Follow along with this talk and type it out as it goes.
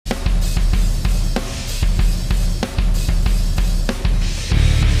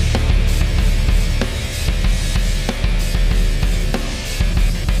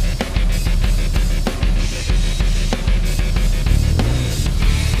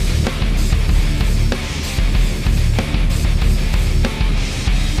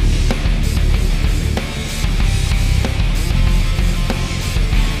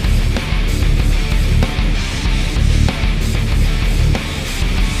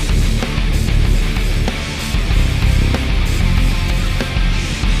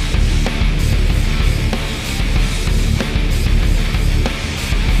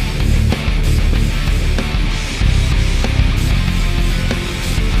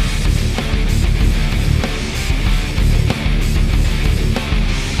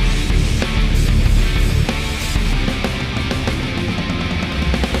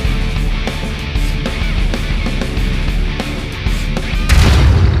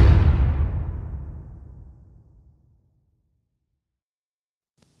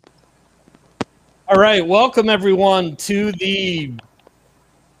All right, welcome everyone to the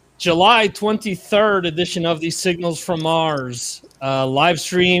July 23rd edition of the Signals from Mars live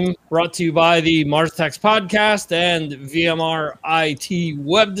stream brought to you by the Mars Attacks podcast and VMR IT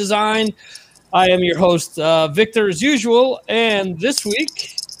Web Design. I am your host, Victor, as usual, and this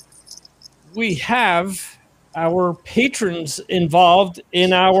week we have our patrons involved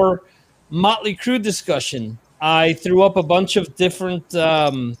in our Motley Crue discussion. I threw up a bunch of different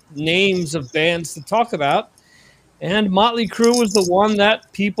names of bands to talk about, and Motley Crue was the one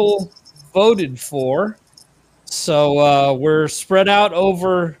that people voted for. So we're spread out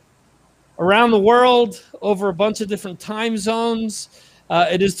around the world, over a bunch of different time zones.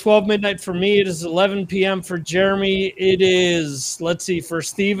 It is 12 midnight for me. It is 11 p.m. for Jeremy. It is, let's see, for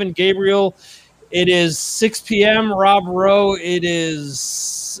Steve and Gabriel, it is 6 p.m. Rob Rowe, it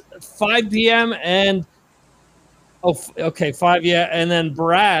is 5 p.m. and oh, okay, 5, yeah. And then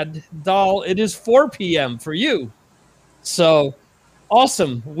Brad Dahl, it is 4 p.m. for you. So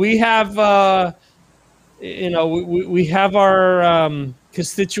awesome. We have, we have our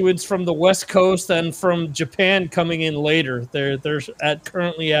constituents from the West Coast and from Japan coming in later. They're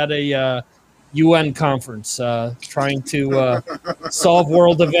currently at a UN conference trying to solve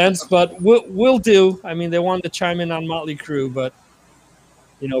world events, but we'll do. I mean, they wanted to chime in on Motley Crue, but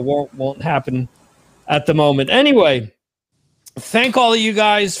won't happen at the moment. Anyway, thank all of you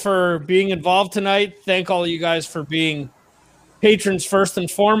guys for being involved tonight. Thank all of you guys for being patrons first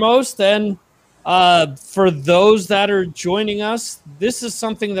and foremost. And for those that are joining us, this is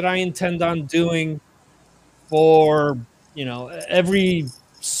something that I intend on doing for, every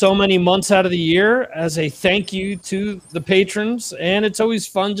so many months out of the year as a thank you to the patrons. And it's always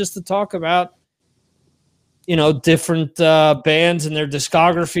fun just to talk about different bands and their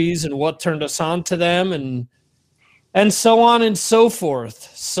discographies and what turned us on to them and so on and so forth.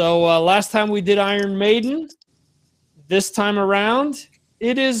 So last time we did Iron Maiden. This time around,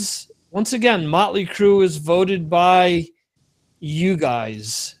 it is, once again, Motley Crue is voted by you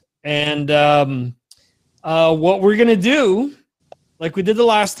guys. And what we're going to do, like we did the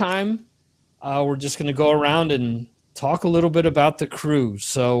last time, we're just going to go around and talk a little bit about the crew.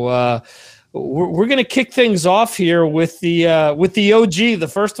 So we're going to kick things off here with the OG, the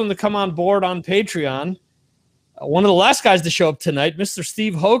first one to come on board on Patreon. One of the last guys to show up tonight, Mr.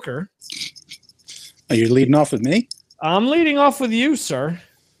 Steve Hoker. Are you leading off with me? I'm leading off with you, sir.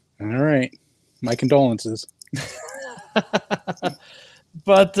 All right. My condolences.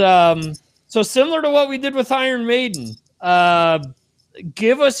 But so similar to what we did with Iron Maiden,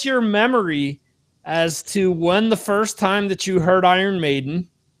 give us your memory as to when the first time that you heard Motley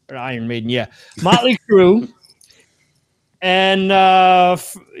Crue. And,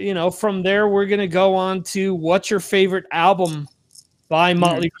 from there, we're going to go on to what your favorite album by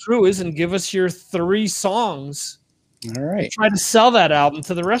Motley Crue is and give us your 3 songs. All right. Try to sell that album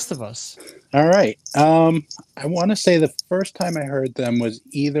to the rest of us. All right. I want to say the first time I heard them was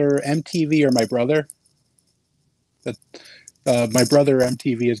either MTV or my brother. My brother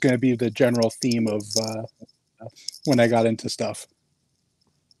MTV is going to be the general theme of when I got into stuff.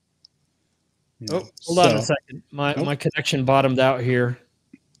 Hold on a second. My connection bottomed out here.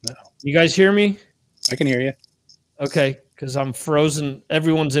 No. You guys hear me? I can hear you. Okay, because I'm frozen.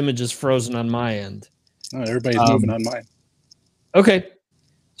 Everyone's image is frozen on my end. Oh, everybody's moving on mine. Okay.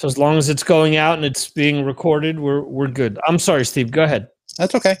 So as long as it's going out and it's being recorded, we're good. I'm sorry, Steve. Go ahead.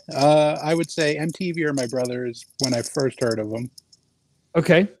 That's okay. I would say MTV or my brother is when I first heard of them.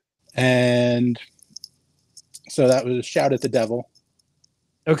 Okay. And so that was Shout at the Devil.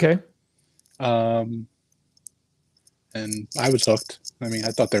 Okay. And I was hooked. I mean, I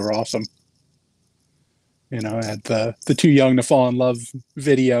thought they were awesome. I had the Too Young to Fall in Love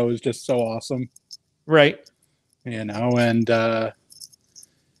video is just so awesome. Right. And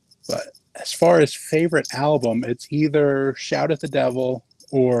but as far as favorite album, it's either Shout at the Devil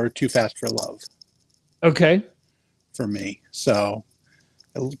or Too Fast for Love. Okay. For me. So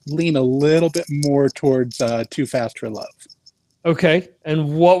I lean a little bit more towards Too Fast for Love. Okay.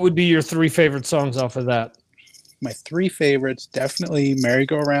 And what would be your 3 favorite songs off of that? My 3 favorites, definitely Merry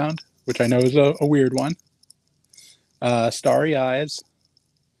Go Round, which I know is a weird one. Starry Eyes.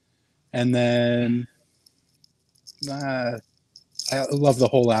 And then I love the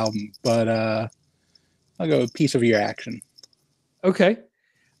whole album, but I'll go with Piece of Your Action. Okay.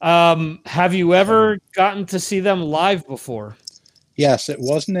 Have you ever gotten to see them live before? Yes, it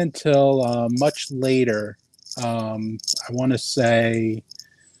wasn't until much later. I want to say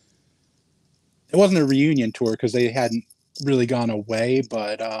it wasn't a reunion tour because they hadn't really gone away,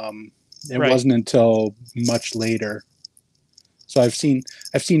 but it wasn't until much later. So I've seen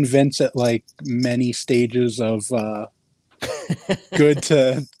Vince at like many stages of good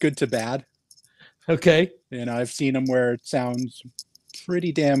to bad. Okay. You know, I've seen him where it sounds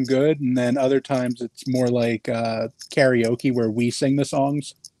pretty damn good, and then other times it's more like karaoke where we sing the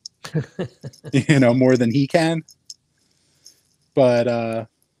songs. You know, more than he can. But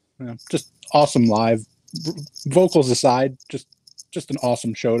you know, just awesome live. Vocals aside, just an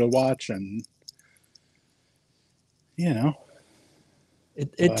awesome show to watch, and you know.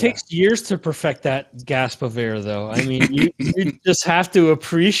 It takes years to perfect that gasp of air, though. I mean, you just have to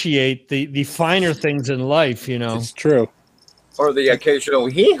appreciate the finer things in life, you know. It's true. Or the occasional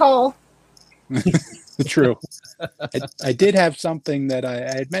hee-haw. True. I did have something that I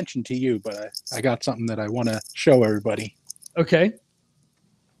had mentioned to you, but I got something that I want to show everybody. Okay.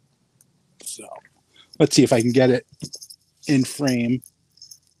 So let's see if I can get it in frame.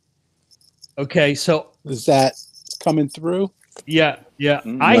 Okay, so is that coming through? Yeah.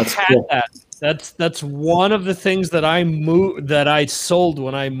 I had cool. That's one of the things that I sold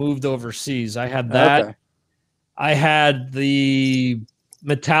when I moved overseas. I had that. Okay. I had the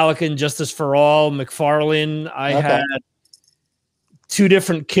Metallica and Justice for All, McFarlane. I had 2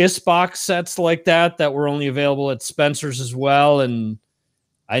 different Kiss box sets like that were only available at Spencer's as well, and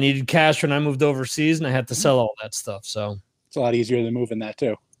I needed cash when I moved overseas, and I had to sell all that stuff. So it's a lot easier than moving that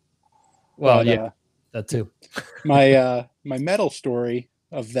too. Well, but, yeah, that too. my metal story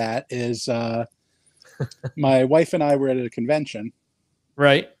of that is my wife and I were at a convention,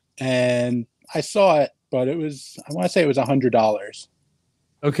 right? And I saw it, but I want to say it was $100.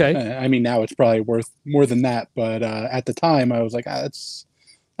 Okay. I mean, now it's probably worth more than that, but at the time I was like, that's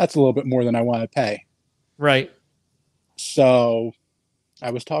a little bit more than I want to pay. Right. So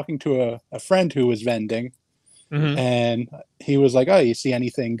I was talking to a friend who was vending, and he was like, "Oh, you see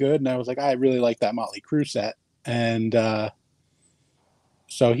anything good?" And I was like, "I really like that Motley Crue set." And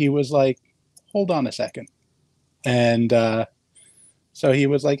so he was like, "Hold on a second." And so he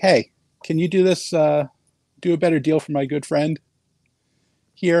was like, "Hey, can you do this? Do a better deal for my good friend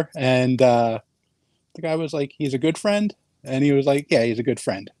here?" And the guy was like, "He's a good friend?" And he was like, "Yeah, he's a good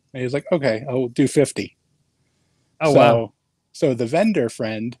friend." And he was like, "Okay, I'll do 50." Oh, wow. So the vendor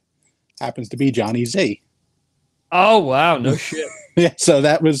friend happens to be Johnny Z. Oh, wow. No shit. Yeah. So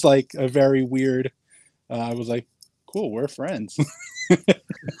that was like a very weird, I was like, cool, we're friends.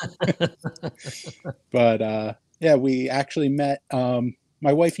 But yeah, we actually met.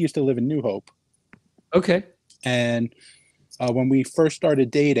 My wife used to live in New Hope. Okay. And when we first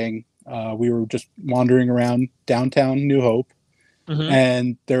started dating, we were just wandering around downtown New Hope.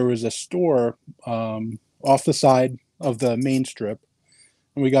 And there was a store off the side of the main strip,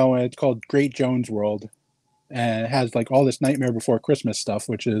 and we go in. It's called Great Jones World, and it has like all this Nightmare Before Christmas stuff,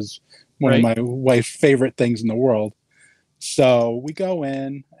 which is one of my wife's favorite things in the world. So we go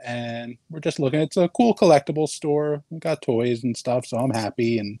in and we're just looking. It's a cool collectible store. We got toys and stuff, so I'm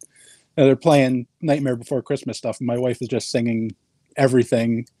happy. And they're playing Nightmare Before Christmas stuff, and my wife is just singing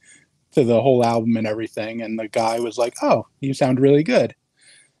everything to the whole album and everything. And the guy was like, "Oh, you sound really good."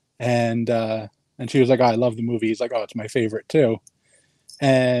 And she was like, "Oh, I love the movie." He's like, "Oh, it's my favorite too."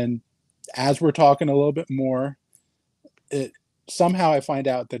 And as we're talking a little bit more, somehow I find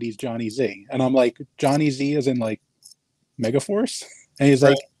out that he's Johnny Z. And I'm like, "Johnny Z is in like Megaforce?" And he's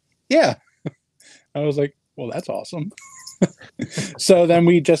like, "Yeah." I was like, "Well, that's awesome." So then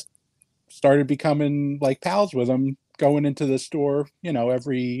we just started becoming like pals with him, going into the store, you know,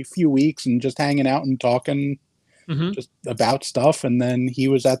 every few weeks and just hanging out and talking just about stuff. And then he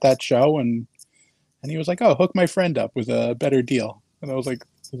was at that show and he was like, "Oh, hook my friend up with a better deal." And I was like,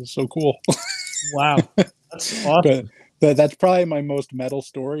 "This is so cool." Wow. That's awesome. But that's probably my most metal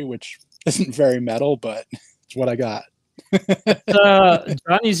story, which isn't very metal, but it's what I got.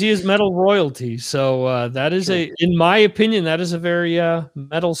 Johnny Z is metal royalty. So that is in my opinion, that is a very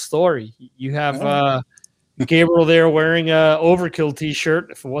metal story. You have Gabriel there wearing a Overkill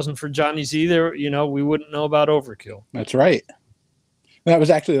t-shirt. If it wasn't for Johnny Z there, you know, we wouldn't know about Overkill. That's right. That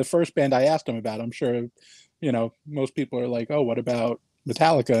was actually the first band I asked him about. I'm sure, you know, most people are like, "Oh, what about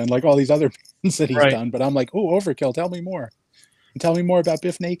Metallica?" and like all these other bands that he's done. But I'm like, "Oh, Overkill, tell me more. And tell me more about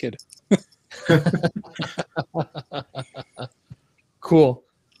Biff Naked." Cool.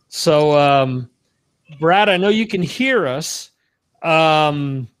 So, Brad, I know you can hear us.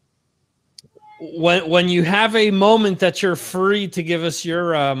 When you have a moment that you're free to give us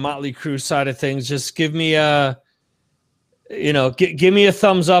your Motley Crue side of things, just give me give me a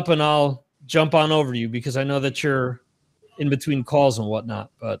thumbs up and I'll jump on over to you, because I know that you're in between calls and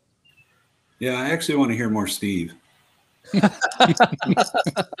whatnot. But yeah, I actually want to hear more Steve.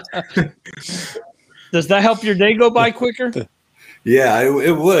 Does that help your day go by quicker? Yeah,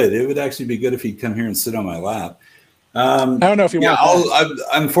 it would. It would actually be good if he'd come here and sit on my lap. I don't know if you want that.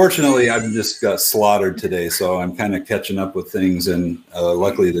 Unfortunately, I've just got slaughtered today, so I'm kind of catching up with things. And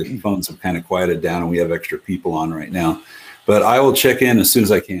luckily, the phones have kind of quieted down, and we have extra people on right now. But I will check in as soon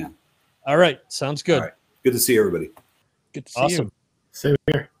as I can. All right, sounds good. All right. Good to see everybody. Good to see Awesome. you. Same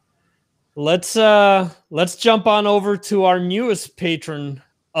here. Let's jump on over to our newest patron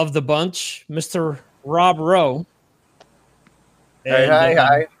of the bunch, Mr. Rob Rowe.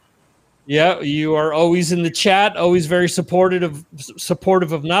 Hi. Yeah, you are always in the chat, always very supportive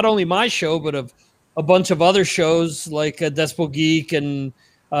of not only my show, but of a bunch of other shows like Decibel Geek and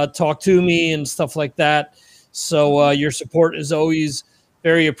Talk to Me and stuff like that. So your support is always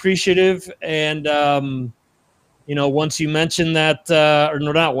very appreciative. And, once you mentioned that,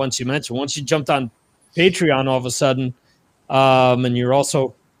 once you jumped on Patreon all of a sudden, and you're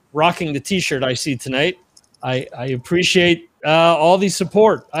also rocking the T-shirt I see tonight, I appreciate all the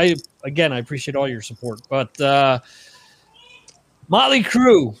support. I appreciate all your support. But Motley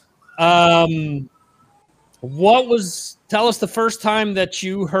Crue, tell us the first time that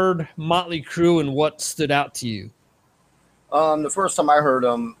you heard Motley Crue and what stood out to you? The first time I heard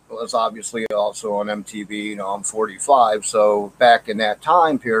them was obviously also on MTV. I'm 45, so back in that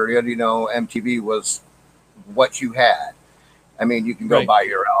time period, MTV was what you had. I mean, you can go buy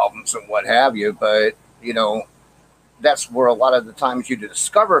your albums and what have you, but that's where a lot of the times you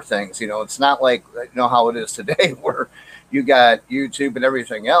discover things. It's not like how it is today, where you got YouTube and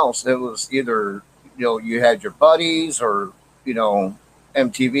everything else. It was either you had your buddies or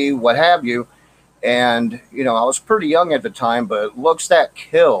MTV, what have you. And I was pretty young at the time, but Looks That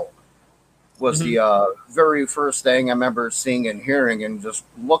Kill was the very first thing I remember seeing and hearing, and just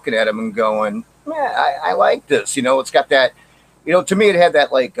looking at him and going, man, I like this. It's got that, to me it had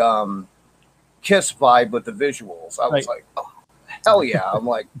that like Kiss vibe with the visuals. I was like, oh, hell yeah. I'm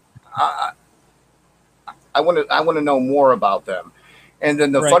like, I want to know more about them. And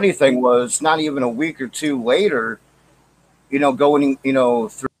then the funny thing was, not even a week or two later, going,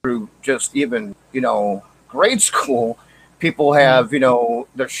 through just even, grade school, people have,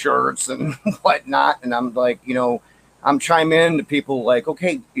 their shirts and whatnot. And I'm like, I'm chiming in to people like,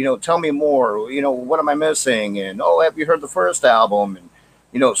 okay, tell me more, what am I missing? And, oh, have you heard the first album? And,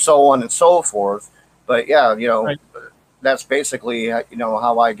 so on and so forth. But yeah, that's basically,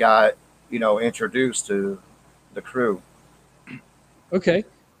 how I got, introduced to the Crue. Okay.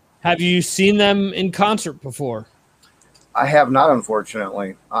 Have you seen them in concert before? I have not,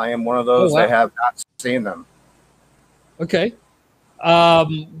 unfortunately. I am one of those that have not seen them. Okay.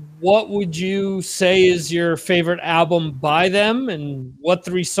 What would you say is your favorite album by them, and what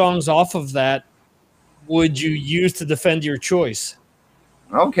 3 songs off of that would you use to defend your choice?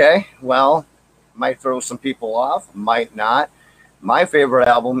 Okay. Well, might throw some people off, might not. My favorite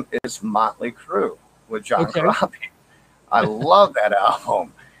album is Motley Crue with John Corabi. I love that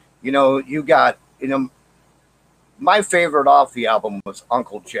album. You got, my favorite off the album was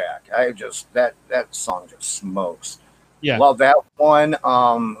Uncle Jack. That song just smokes. Yeah. Love that one.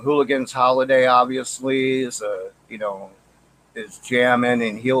 Hooligan's Holiday obviously is is jamming,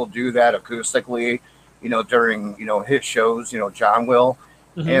 and he'll do that acoustically, during, his shows, John will.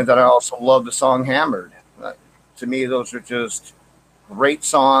 And then I also love the song Hammered. To me, those are just great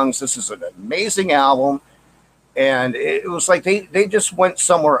songs. This is an amazing album. And it was like they just went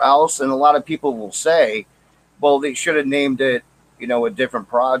somewhere else. And a lot of people will say, well, they should have named it, a different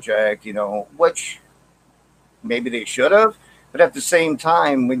project, which maybe they should have. But at the same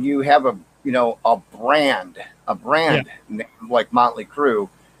time, when you have a brand name like Motley Crue,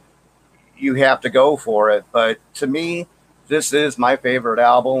 you have to go for it. But to me, this is my favorite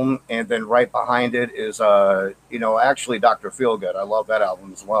album. And then right behind it is, actually Dr. Feelgood. I love that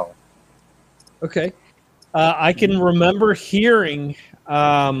album as well. Okay. I can remember hearing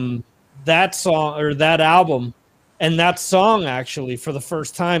that song or that album and that song actually for the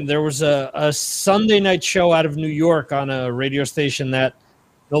first time. There was a Sunday night show out of New York on a radio station that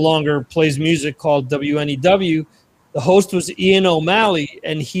no longer plays music called WNEW. The host was Ian O'Malley,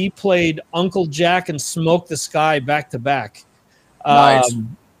 and he played Uncle Jack and Smoke the Sky back to back. Nice.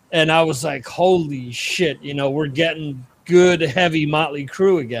 And I was like, holy shit, we're getting good, heavy Motley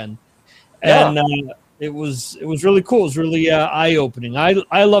Crue again. Yeah. And it was really cool. It was really eye-opening.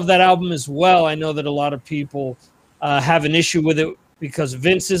 I love that album as well. I know that a lot of people have an issue with it because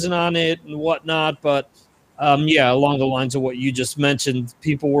Vince isn't on it and whatnot. But, along the lines of what you just mentioned,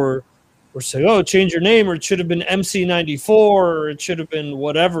 people were saying, oh, change your name, or it should have been MC94, or it should have been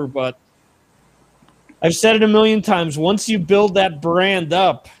whatever. But I've said it a million times. Once you build that brand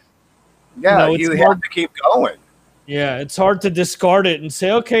up, you have to keep going. Yeah, it's hard to discard it and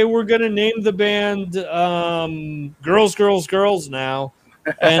say, okay, we're going to name the band Girls, Girls, Girls now.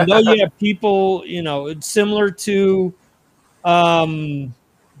 And oh, yeah, people, it's similar to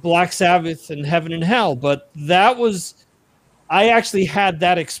Black Sabbath and Heaven and Hell. But I actually had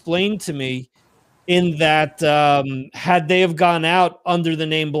that explained to me in that had they have gone out under the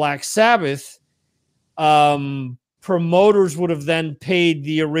name Black Sabbath, promoters would have then paid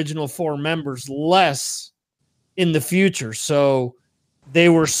the original 4 members less in the future. So they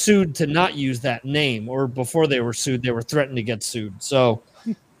were sued to not use that name, or before they were sued, they were threatened to get sued. So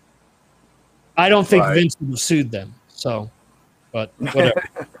I don't think Vince would have sued them. So, but whatever.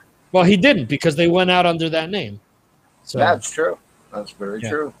 Well, he didn't, because they went out under that name. So that's true. That's very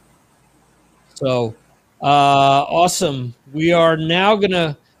true. So awesome. We are now going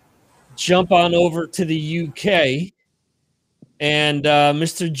to jump on over to the UK. And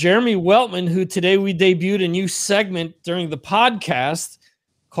Mr. Jeremy Weltman, who today we debuted a new segment during the podcast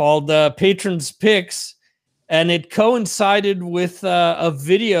called Patrons Picks, and it coincided with a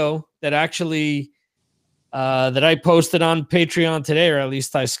video that actually that I posted on Patreon today, or at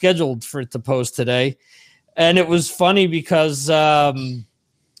least I scheduled for it to post today. And it was funny because around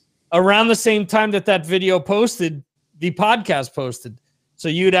the same time that video posted, the podcast posted. So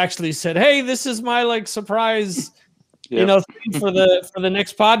you'd actually said, "Hey, this is my surprise." Thing for the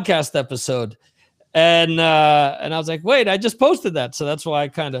next podcast episode, and I was like, wait, I just posted that, so that's why I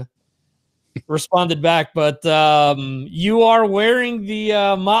kind of responded back. But you are wearing the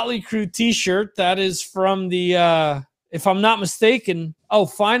Motley Crue T-shirt that is from the, if I'm not mistaken,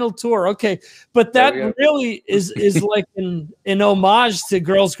 Final Tour. Okay, but that really is like an homage to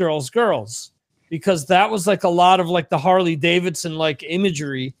Girls, Girls, Girls, because that was a lot of the Harley Davidson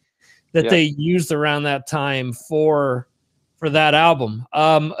imagery that they used around that time for that album.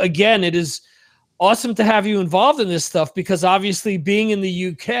 Again, it is awesome to have you involved in this stuff, because obviously being in the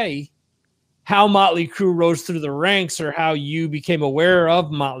UK, how Motley Crue rose through the ranks, or how you became aware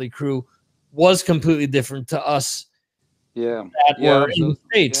of Motley Crue, was completely different to us that were in the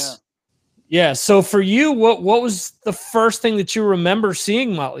States. Yeah. So for you, what was the first thing that you remember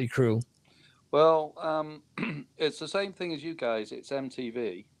seeing Motley Crue? Well, it's the same thing as you guys. It's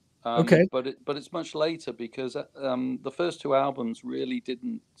MTV. Okay. But it's much later, because the first 2 albums really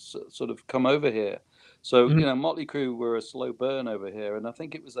didn't sort of come over here. So Motley Crue were a slow burn over here, and I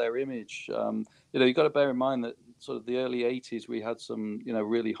think it was their image. You got to bear in mind that sort of the early '80s, we had some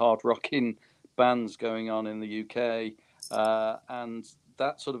really hard rocking bands going on in the UK, and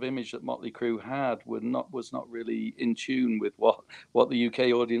that sort of image that Motley Crue had was not really in tune with what the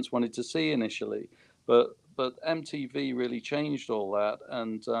UK audience wanted to see initially. But MTV really changed all that,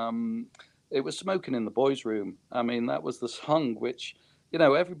 and it was Smoking in the Boys' Room. I mean, that was the song which,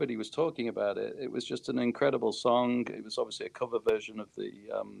 everybody was talking about it. It was just an incredible song. It was obviously a cover version of the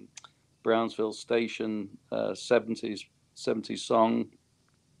Brownsville Station 70s song.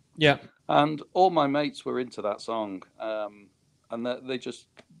 Yeah. And all my mates were into that song, and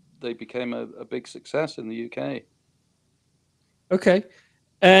they became a big success in the UK. Okay.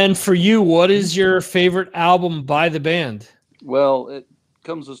 And for you, what is your favorite album by the band? Well, it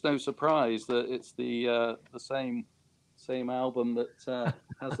comes as no surprise that it's the same album that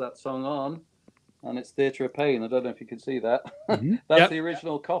has that song on, and it's Theatre of Pain. I don't know if you can see that. Mm-hmm. That's the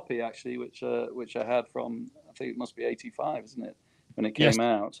original copy, actually, which I had from, I think it must be 85, isn't it, when it came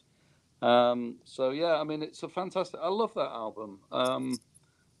out. So yeah, I mean, it's a fantastic. I love that album.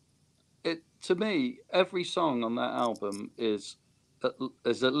 To me, every song on that album is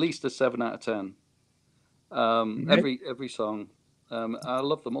at least a 7 out of 10. Every song, I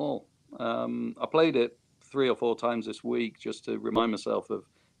love them all. I played it 3 or 4 times this week just to remind myself of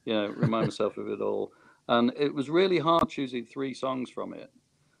it all. And it was really hard choosing 3 songs from it.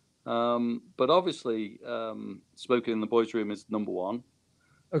 But obviously, Smoking in the Boys' Room is number 1.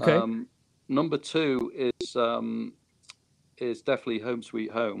 Okay. Number 2 is definitely Home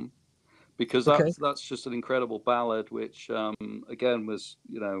Sweet Home, because that's just an incredible ballad, which again was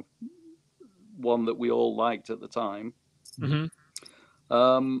one that we all liked at the time. Mm-hmm.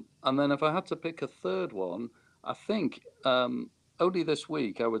 And then if I had to pick a third one, I think only this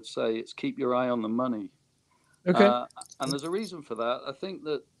week I would say it's Keep Your Eye on the Money. Okay. And there's a reason for that. I think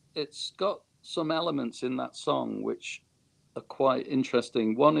that it's got some elements in that song which are quite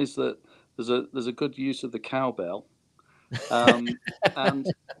interesting. One is that there's a good use of the cowbell. And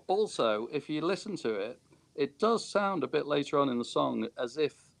also, if you listen to it, it does sound a bit later on in the song as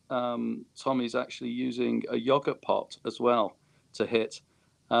if Tommy's actually using a yogurt pot as well to hit.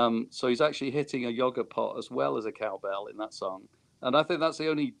 So he's actually hitting a yogurt pot as well as a cowbell in that song. And I think that's the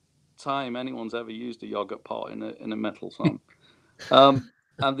only time anyone's ever used a yogurt pot in a metal song.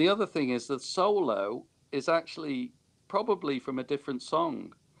 And the other thing is that solo is actually probably from a different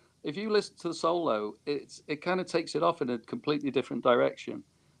song. If you listen to the solo, it kind of takes it off in a completely different direction.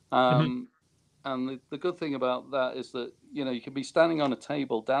 And the good thing about that is that, you know, you can be standing on a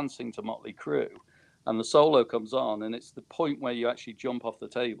table dancing to Motley Crue, and the solo comes on, and it's the point where you actually jump off the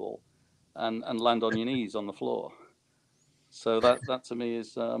table and land on your knees on the floor. So that to me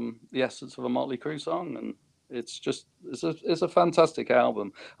is the essence of a Motley Crue song, and it's a fantastic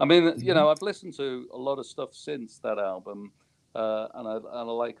album. I mean, you know, I've listened to a lot of stuff since that album, and I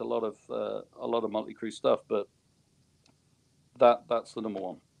like a lot of Motley Crue stuff, but that's the number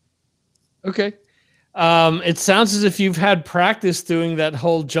one. Okay. It sounds as if you've had practice doing that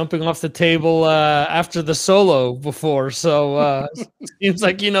whole jumping off the table after the solo before. So seems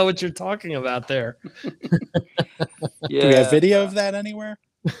like you know what you're talking about there. Yeah. Do we have video of that anywhere?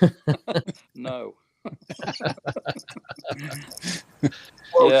 No.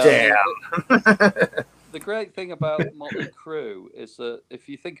 Damn. The great thing about Motley Crue is that if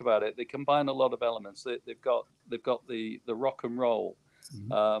you think about it, they combine a lot of elements. They've got the rock and roll,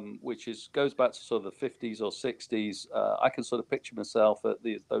 which goes back to sort of the 50s or 60s. I can sort of picture myself at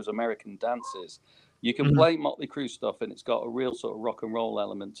those American dances. You can play Motley Crue stuff, and it's got a real sort of rock and roll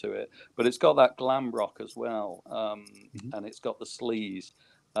element to it, but it's got that glam rock as well, and it's got the sleaze.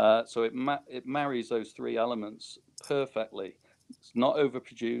 So it marries those three elements perfectly. It's not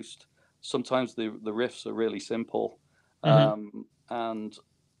overproduced. Sometimes the riffs are really simple, and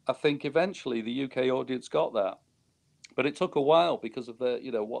I think eventually the UK audience got that. But it took a while because of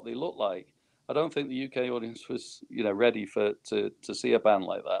what they look like. I don't think the UK audience was, ready to see a band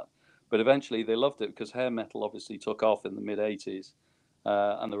like that. But eventually they loved it because hair metal obviously took off in the mid 80s,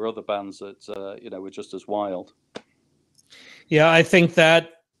 and there were other bands that were just as wild. Yeah, I think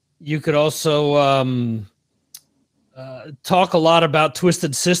that you could also talk a lot about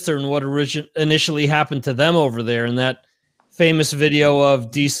Twisted Sister and what initially happened to them over there, and that famous video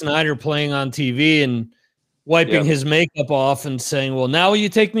of Dee Snider playing on TV and wiping his makeup off and saying, well, now will you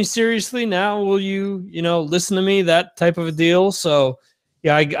take me seriously? Now will you, listen to me? That type of a deal. So,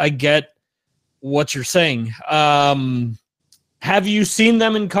 yeah, I get what you're saying. Have you seen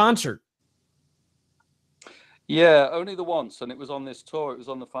them in concert? Yeah, only the once, and it was on this tour. It was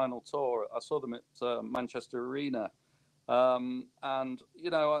on the final tour. I saw them at Manchester Arena, and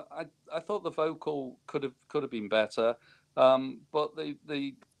I thought the vocal could have been better, but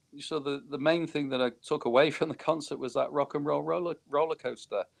the main thing that I took away from the concert was that rock and roll roller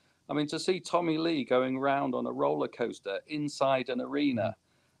coaster. I mean, to see Tommy Lee going around on a roller coaster inside an arena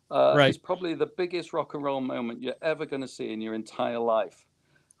is probably the biggest rock and roll moment you're ever going to see in your entire life.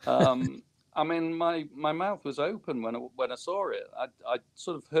 I mean, my mouth was open when I saw it. I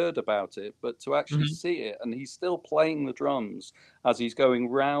sort of heard about it, but to actually see it, and he's still playing the drums as he's going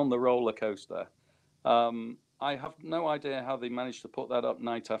round the roller coaster. I have no idea how they managed to put that up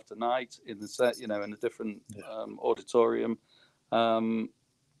night after night in the set, in a different auditorium.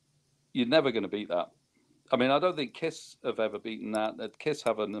 You're never going to beat that. I mean, I don't think Kiss have ever beaten that. Kiss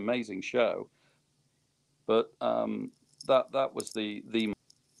have an amazing show, but that was the.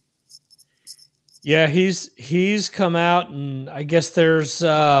 Yeah, he's come out, and I guess there's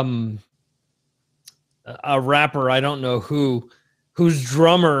a rapper, I don't know whose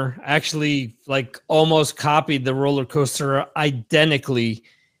drummer actually almost copied the roller coaster identically,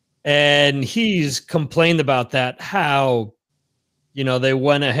 and he's complained about that, how they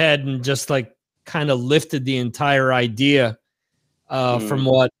went ahead and just kind of lifted the entire idea from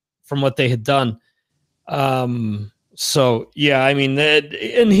what they had done. So yeah, I mean,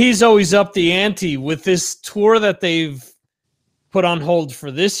 and he's always up the ante with this tour that they've put on hold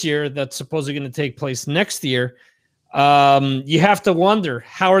for this year that's supposedly going to take place next year. You have to wonder,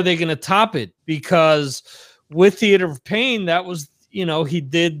 how are they going to top it? Because with Theater of Pain, that was, he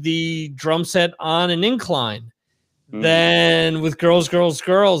did the drum set on an incline. Then with Girls, Girls,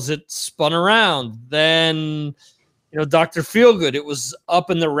 Girls, it spun around. Then, Dr. Feelgood, it was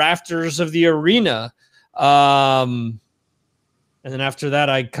up in the rafters of the arena. And then after that,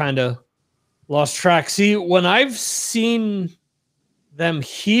 I kind of lost track. See, when I've seen them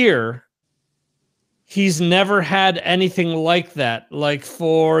here, he's never had anything like that. Like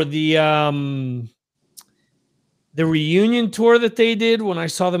for the reunion tour that they did when I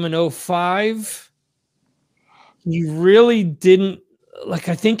saw them in 2005, he really didn't, I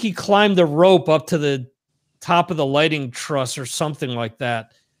think he climbed the rope up to the top of the lighting truss or something like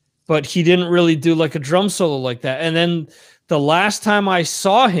that. But he didn't really do a drum solo like that. And then the last time I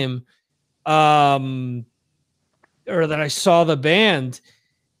saw him, or that I saw the band,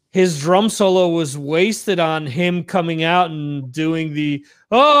 his drum solo was wasted on him coming out and doing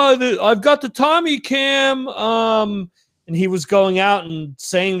I've got the Tommy cam. And he was going out and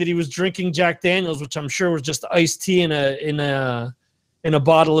saying that he was drinking Jack Daniels, which I'm sure was just iced tea in a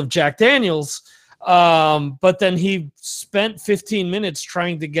bottle of Jack Daniels. But then he spent 15 minutes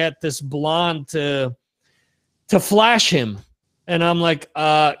trying to get this blonde to flash him. And I'm like,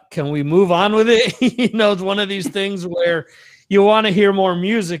 can we move on with it? It's one of these things where you want to hear more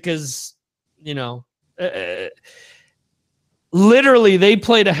music literally they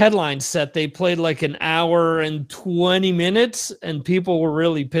played a headline set. They played like an hour and 20 minutes and people were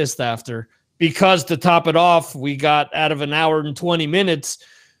really pissed after, because to top it off, we got out of an hour and 20 minutes,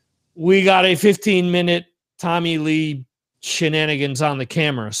 we got a 15-minute Tommy Lee shenanigans on the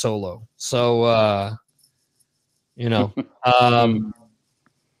camera solo. So,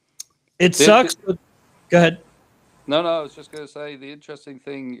 it sucks. But go ahead. No, I was just going to say the interesting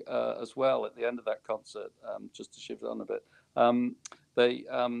thing as well at the end of that concert, just to shift on a bit,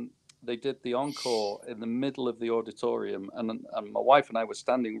 they did the encore in the middle of the auditorium, and my wife and I were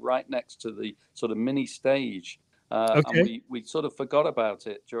standing right next to the sort of mini stage, and we sort of forgot about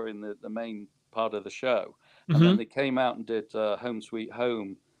it during the main part of the show, and then they came out and did Home Sweet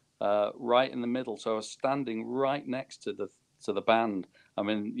Home right in the middle, so I was standing right next to the band. I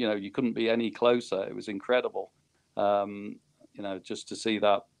mean, you couldn't be any closer. It was incredible. Just to see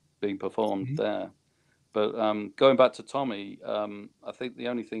that being performed there. But going back to Tommy, I think the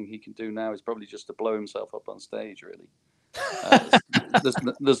only thing he can do now is probably just to blow himself up on stage, really.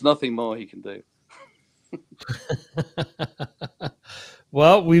 There's nothing more he can do.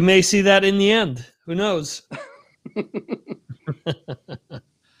 Well, we may see that in the end. Who knows?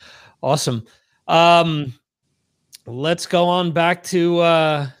 Awesome. Let's go on back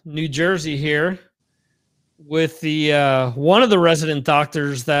to New Jersey here with the one of the resident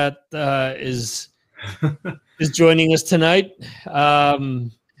doctors that is joining us tonight.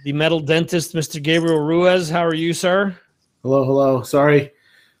 The metal dentist, Mr. Gabriel Ruiz. How are you, sir? Hello. Sorry,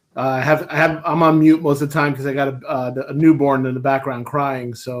 I'm on mute most of the time because I got a newborn in the background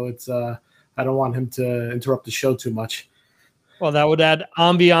crying. So it's I don't want him to interrupt the show too much. Well, that would add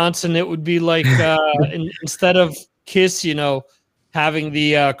ambiance, and it would be like instead of Kiss, having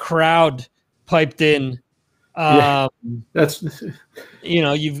the crowd piped in. That's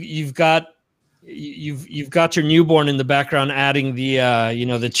you've got your newborn in the background adding the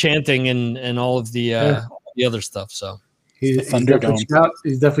the chanting and all of the other stuff. So he's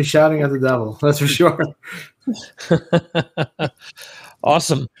definitely shouting at the devil. That's for sure.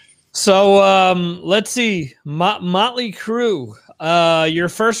 Awesome. So let's see, Motley Crue. Your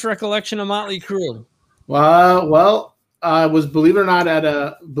first recollection of Motley Crue? Well, I was believe it or not.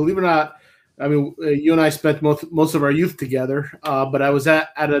 I mean, you and I spent most of our youth together, but I was at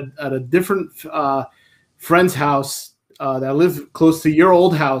a different friend's house that lived close to your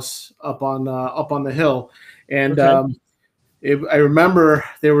old house up on the hill, and I remember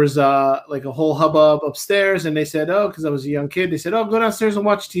there was like a whole hubbub upstairs, and they said, because I was a young kid, they said, go downstairs and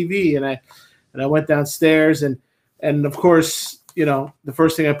watch TV, and I went downstairs, and of course, the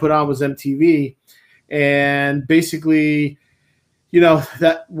first thing I put on was MTV, and basically,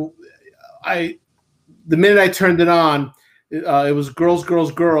 the minute I turned it on, it was Girls,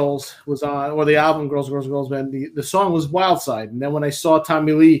 Girls, Girls was on, or the album Girls, Girls, Girls, and the song was Wild Side. And then when I saw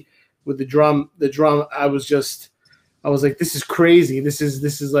Tommy Lee with the drum, I was like, this is crazy. This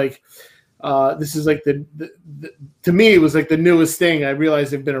is like the to me, it was like the newest thing. I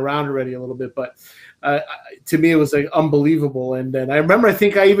realized they've been around already a little bit, but to me, it was like unbelievable. And then I remember, I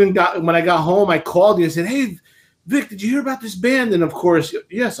think when I got home, I called you and said, hey, Vic, did you hear about this band? And of course,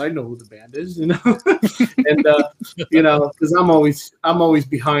 yes, I know who the band is, and because I'm always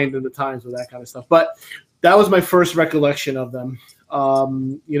behind in the times with that kind of stuff. But that was my first recollection of them,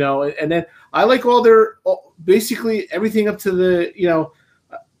 and then I like basically everything up to the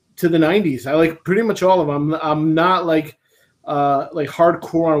to the 90s. I like pretty much all of them. I'm not like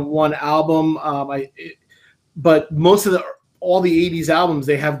hardcore on one album. But most of all the 80s albums,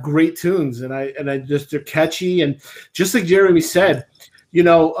 they have great tunes, and they're catchy, and just like Jeremy said, a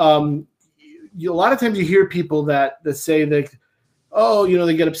lot of times you hear people that say that,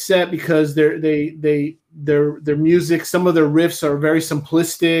 they get upset because their music, some of their riffs are very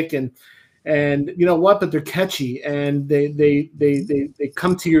simplistic, and you know what, but they're catchy, and they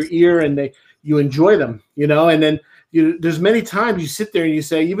come to your ear, and you enjoy them, and then there's many times you sit there and you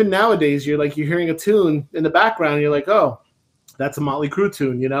say, even nowadays, you're hearing a tune in the background, and you're like, oh, that's a Motley Crue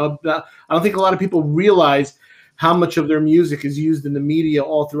tune, I don't think a lot of people realize how much of their music is used in the media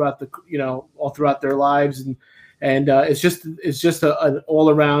all throughout their lives, and it's just an all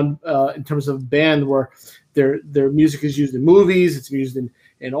around in terms of band where their music is used in movies, it's used in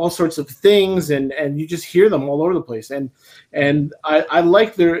all sorts of things, and you just hear them all over the place. And I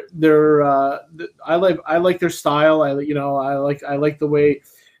like their I like their style. I like the way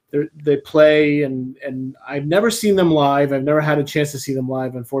they play, and I've never seen them live. I've never had a chance to see them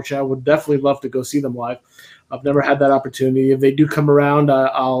live. Unfortunately, I would definitely love to go see them live. I've never had that opportunity. If they do come around,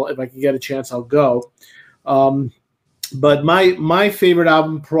 if I can get a chance, I'll go. But my favorite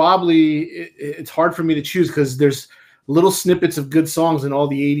album, probably, it's hard for me to choose because there's little snippets of good songs in all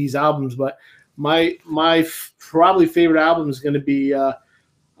the 80s albums. But my probably favorite album is going to be,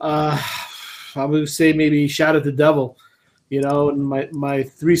 I would say maybe Shout at the Devil. And my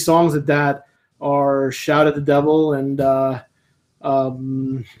three songs at that are Shout at the Devil and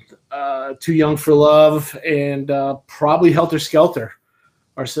Too Young for Love and probably Helter Skelter.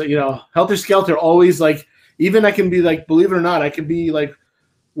 Or so, Helter Skelter always, like, even I can be like, believe it or not, I can be like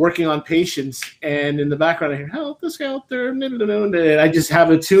working on Patience, and in the background I hear Helter Skelter, and I just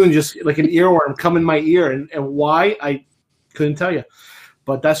have a tune, just like an earworm come in my ear, and why I couldn't tell you,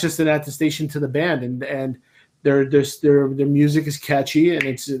 but that's just an attestation to the band, and their music is catchy, and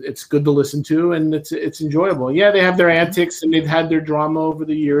it's good to listen to, and it's enjoyable. Yeah, they have their antics, and they've had their drama over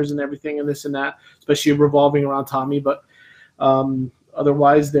the years and everything, and this and that, especially revolving around Tommy, but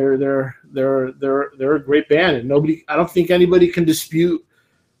otherwise they're a great band, and I don't think anybody can dispute.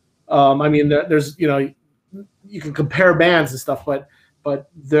 I mean, there's you can compare bands and stuff, but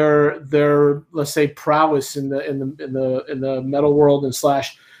their let's say prowess in the metal world and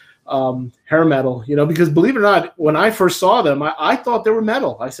slash hair metal, because believe it or not, when I first saw them, I thought they were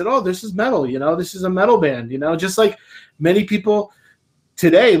metal. I said, oh, this is metal, this is a metal band, just like many people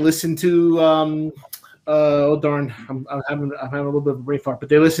today listen to oh darn, I'm having a little bit of a brain fart, but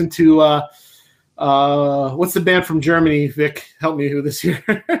they listen to what's the band from Germany? Vic, help me who this here.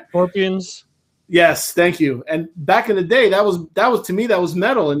 Scorpions. Yes, thank you. And back in the day, that was to me, that was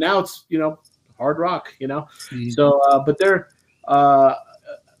metal, and now it's hard rock. Mm-hmm. So, but they're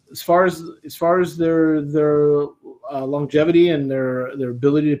as far as their longevity and their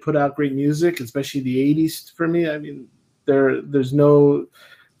ability to put out great music, especially the '80s. For me, I mean, there's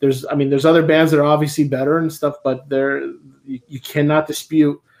other bands that are obviously better and stuff, but you cannot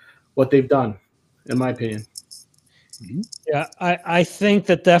dispute what they've done, in my opinion. Yeah, I think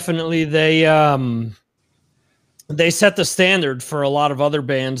that definitely they set the standard for a lot of other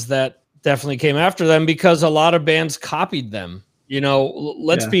bands that definitely came after them, because a lot of bands copied them.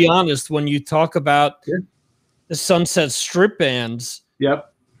 Let's be honest, when you talk about the Sunset Strip bands,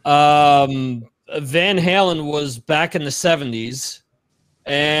 yep. Van Halen was back in the 70s,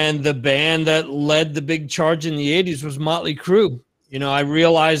 and the band that led the big charge in the 80s was Motley Crue. I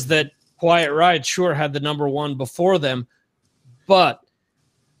realized that Quiet Riot sure had the number one before them, but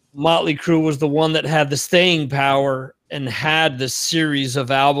Motley Crue was the one that had the staying power and had this series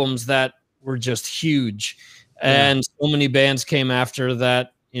of albums that were just huge. And so many bands came after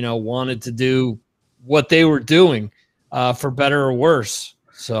that, wanted to do what they were doing, for better or worse.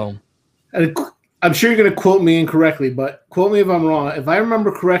 So, and I'm sure you're going to quote me incorrectly, but quote me if I'm wrong. If I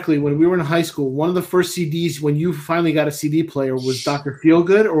remember correctly, when we were in high school, one of the first CDs when you finally got a CD player was Dr.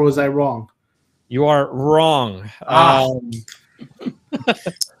 Feelgood, or was I wrong? You are wrong. I'm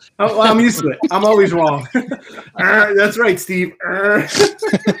used to it. I'm always wrong. That's right, Steve.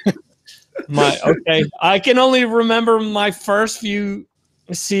 I can only remember my first few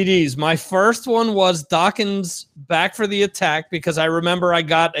CDs. My first one was Dawkins' Back for the Attack, because I remember I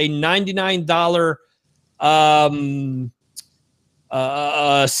got a $99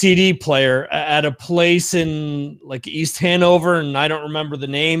 CD player at a place in like East Hanover, and I don't remember the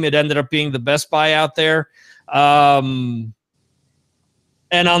name. It ended up being the Best Buy out there. And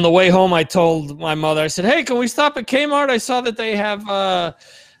on the way home, I told my mother, I said, hey, can we stop at Kmart? I saw that they have a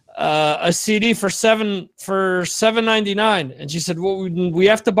CD for $7.99. And she said, well, we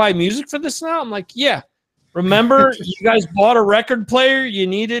have to buy music for this now? I'm like, yeah. Remember, you guys bought a record player. You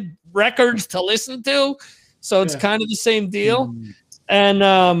needed records to listen to. So it's kind of the same deal.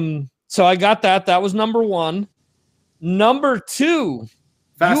 And so I got that. That was number one. Number two,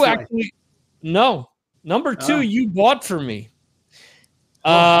 number two, you bought for me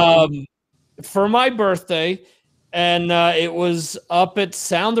for my birthday. And it was up at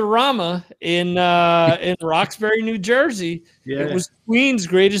Soundorama in Roxbury, New Jersey. Yeah. It was Queen's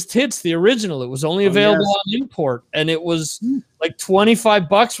Greatest Hits, the original. It was only available on import, and it was like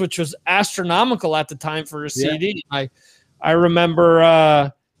 $25, which was astronomical at the time for a CD. I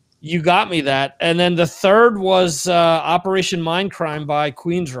remember you got me that, and then the third was Operation Mindcrime by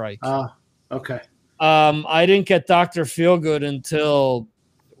Queensryche. Okay. I didn't get Dr. Feelgood until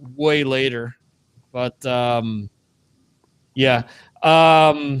way later, but yeah.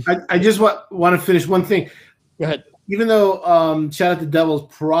 I just want to finish one thing. Go ahead. Even though Shout Out the Devils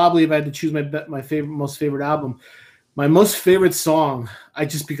probably, if I had to choose my most favorite album, my most favorite song,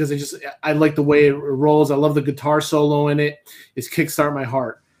 because I like the way it rolls. I love the guitar solo in it. Is "Kickstart My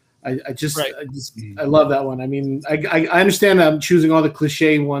Heart." I love that one. I mean, I understand I'm choosing all the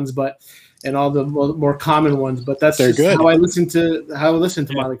cliche ones, and all the more common ones, but that's just how I listen to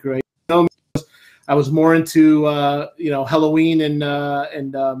Motley Crue. I was more into Halloween and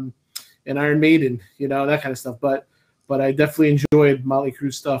Iron Maiden, that kind of stuff. But I definitely enjoyed Motley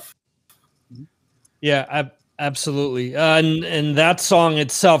Crue stuff. Yeah, absolutely. And that song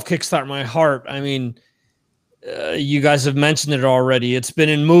itself, "Kickstart My Heart." I mean, you guys have mentioned it already. It's been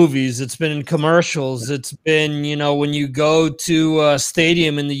in movies. It's been in commercials. It's been, when you go to a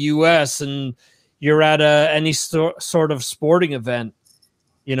stadium in the U.S. and you're at any sort of sporting event,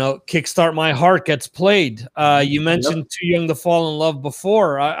 "Kickstart My Heart" gets played. You mentioned "Too Young to Fall in Love"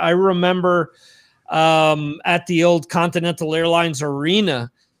 before. I remember at the old Continental Airlines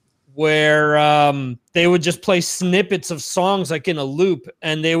Arena where they would just play snippets of songs like in a loop,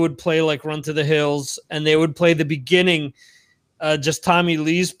 and they would play like "Run to the Hills," and they would play the beginning, just Tommy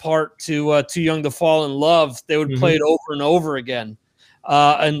Lee's part to "Too Young to Fall in Love." They would play it over and over again,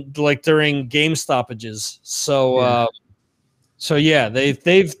 and like during game stoppages. So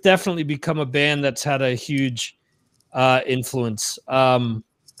they've definitely become a band that's had a huge influence.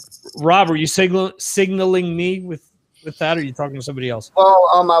 Rob, are you signaling me with that, or are you talking to somebody else? Well,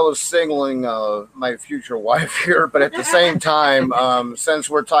 I was signaling my future wife here, but at the same time, since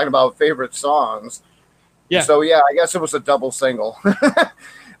we're talking about favorite songs, so I guess it was a double single.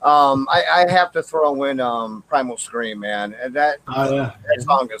 I have to throw in Primal Scream, man, and that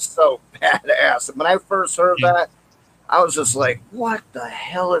song is so badass. When I first heard that, I was just like, "What the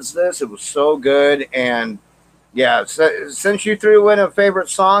hell is this?" It was so good, and since you threw in a favorite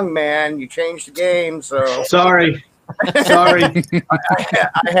song, man, you changed the game. So sorry. I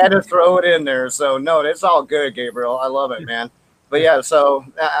had to throw it in there. So no, it's all good, Gabriel. I love it, man. But so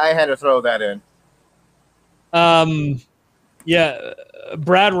I had to throw that in.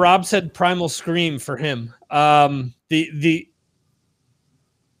 Brad Rob said Primal Scream for him. The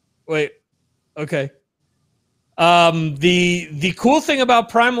cool thing about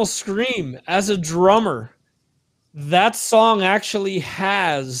Primal Scream, as a drummer, that song actually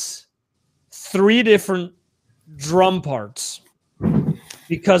has 3 different drum parts,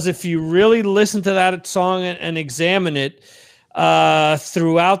 because if you really listen to that song and examine it,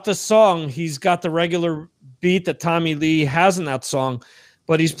 throughout the song, he's got the regular beat that Tommy Lee has in that song,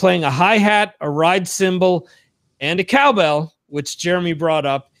 but he's playing a hi-hat, a ride cymbal, and a cowbell, which Jeremy brought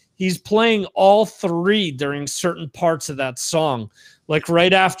up. He's playing all 3 during certain parts of that song. Like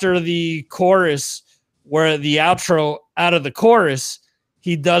right after the chorus, where the outro out of the chorus,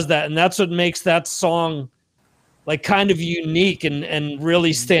 he does that. And that's what makes that song like kind of unique and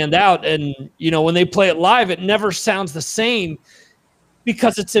really stand out. And, when they play it live, it never sounds the same,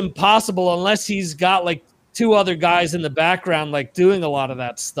 because it's impossible unless he's got like 2 other guys in the background, like doing a lot of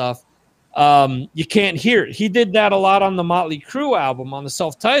that stuff. You can't hear it. He did that a lot on the Motley Crue album, on the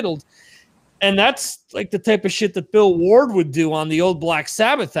self-titled. And that's like the type of shit that Bill Ward would do on the old Black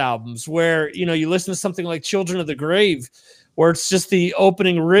Sabbath albums, where, you listen to something like Children of the Grave, where it's just the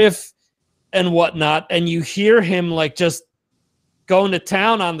opening riff and whatnot, and you hear him like just going to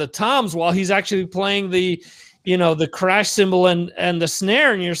town on the toms while he's actually playing the crash cymbal and the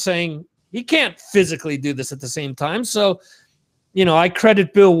snare, and you're saying he can't physically do this at the same time. So, I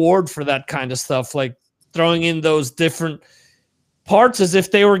credit Bill Ward for that kind of stuff, like throwing in those different parts as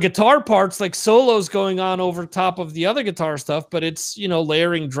if they were guitar parts, like solos going on over top of the other guitar stuff, but it's,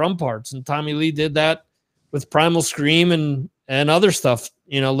 layering drum parts. And Tommy Lee did that with Primal Scream and other stuff,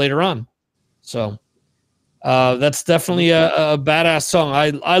 later on. So that's definitely a badass song.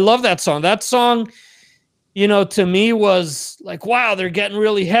 I love that song. That song, to me was like, wow, they're getting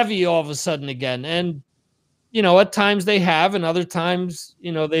really heavy all of a sudden again. And, at times they have, and other times,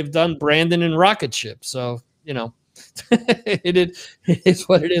 they've done Brandon and Rocket Ship. So, it is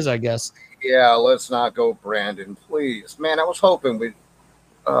what it is, I guess. Yeah, let's not go Brandon, please. Man, I was hoping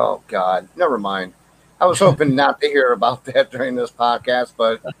oh, God, never mind. I was hoping not to hear about that during this podcast,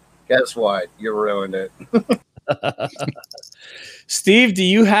 but guess what? You ruined it. Steve, do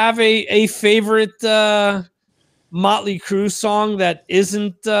you have a favorite Motley Crue song that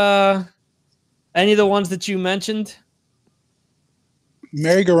isn't any of the ones that you mentioned?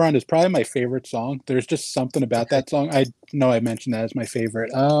 Merry-Go-Round is probably my favorite song. There's just something about that song. I know I mentioned that as my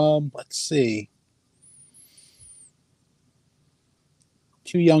favorite. Let's see.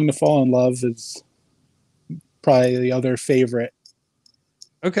 Too Young to Fall in Love is probably the other favorite.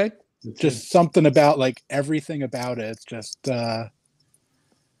 Okay. Just something about like everything about it. It's just I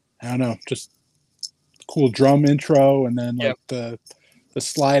don't know, just cool drum intro, and then like the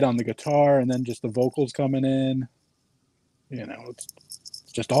slide on the guitar, and then just the vocals coming in. You know,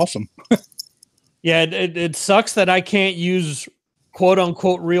 it's just awesome. Yeah, it sucks that I can't use quote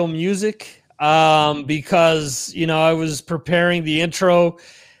unquote real music because, you know, I was preparing the intro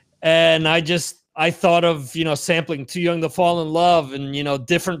and I thought of, you know, sampling Too Young to Fall in Love and, you know,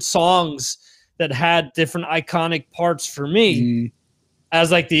 different songs that had different iconic parts for me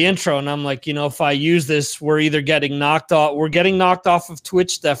as like the intro. And I'm like, you know, if I use this, we're either getting knocked off. We're getting knocked off of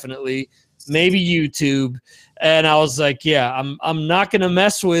Twitch, definitely, maybe YouTube. And I was like, yeah, I'm not going to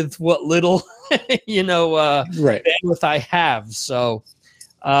mess with what little, you know, bandwidth I have. So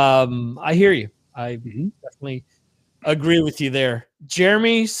I hear you. I definitely agree with you there.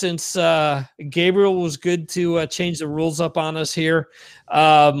 Jeremy, since Gabriel was good to change the rules up on us here,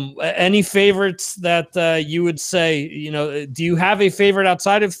 any favorites that you would say, you know, do you have a favorite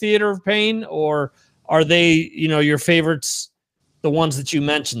outside of Theater of Pain, or are they, you know, your favorites, the ones that you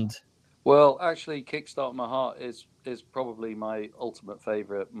mentioned? Well, actually, Kickstart My Heart is probably my ultimate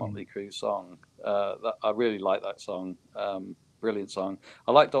favorite Motley Crue song. I really like that song. Brilliant song.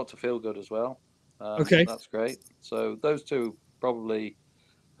 I like Dr. Feelgood as well. Okay. That's great. So those two probably,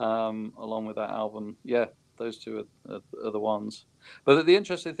 along with that album, yeah, those two are the ones. But the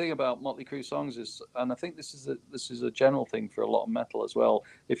interesting thing about Motley Crue songs is, and I think this is a general thing for a lot of metal as well,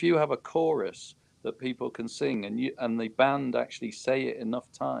 if you have a chorus that people can sing and the band actually say it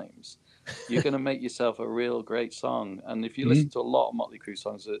enough times, you're going to make yourself a real great song. And if you listen to a lot of Motley Crue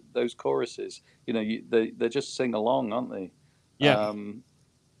songs, those choruses, you know, they just sing along, aren't they? Yeah.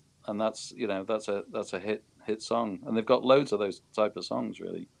 And that's, you know, that's a hit song, and they've got loads of those type of songs,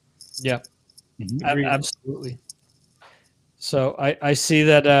 really. Yeah, absolutely. So I see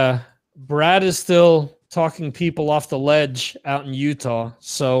that Brad is still talking people off the ledge out in Utah.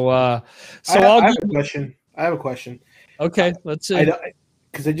 So I have a question. Okay, let's see.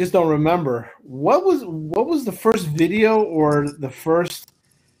 Because I just don't remember what was the first video or the first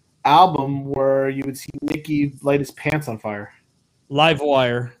album where you would see Nicky light his pants on fire? Live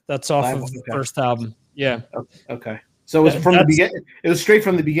Wire. That's off of the first album. Yeah. Okay. So it was from the beginning. It was straight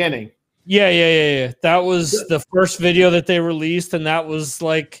from the beginning. Yeah. That was the first video that they released, and that was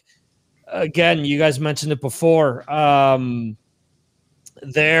like, again, you guys mentioned it before.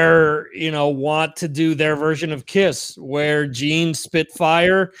 They're, you know, want to do their version of Kiss, where Gene spit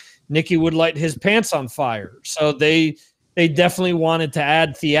fire, Nicky would light his pants on fire. So they definitely wanted to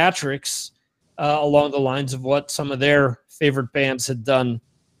add theatrics along the lines of what some of their favorite bands had done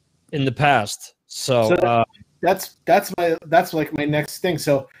in the past. So that's like my next thing.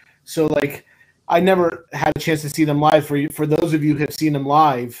 So like I never had a chance to see them live. For those of you who have seen them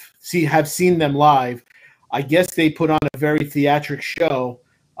live, I guess they put on a very theatric show,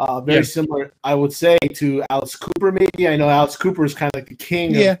 very similar, I would say, to Alice Cooper. Maybe I know Alice Cooper is kind of like the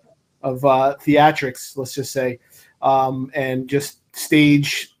king of theatrics, let's just say, and just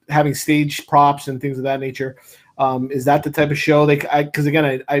having stage props and things of that nature. Is that the type of show because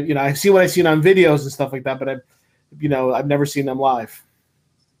again, I see what I've seen on videos and stuff like that, but I've never seen them live.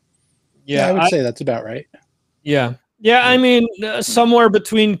 Yeah, I would say that's about right. Yeah. I mean, somewhere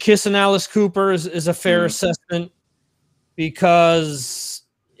between Kiss and Alice Cooper is a fair assessment, because,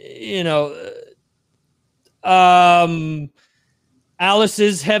 you know, Alice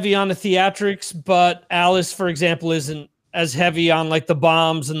is heavy on the theatrics, but Alice, for example, isn't as heavy on like the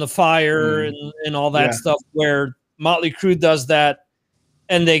bombs and the fire and all that stuff, where Motley Crue does that,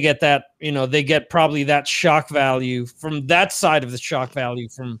 and they get that, you know, they get probably that shock value from that side of the shock value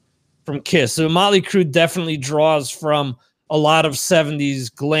from Kiss. So Motley Crue definitely draws from a lot of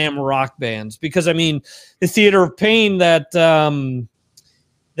 70s glam rock bands, because I mean, the Theater of Pain that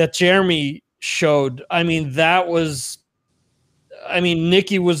Jeremy showed, I mean,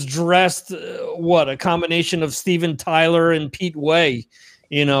 Nicky was dressed, a combination of Steven Tyler and Pete Way,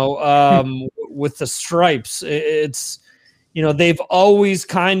 you know, with the stripes. It's, you know, they've always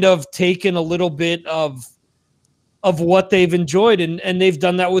kind of taken a little bit of what they've enjoyed, and they've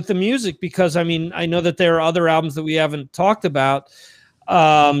done that with the music, because I mean, I know that there are other albums that we haven't talked about.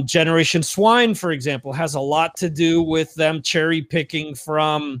 Generation Swine, for example, has a lot to do with them cherry picking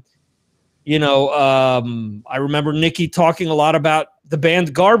from, you know, I remember Nicky talking a lot about the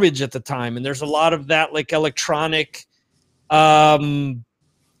band Garbage at the time, and there's a lot of that like electronic element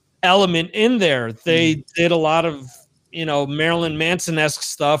in there. They did a lot of, you know, Marilyn Manson-esque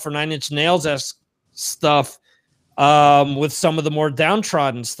stuff or Nine Inch Nails-esque stuff with some of the more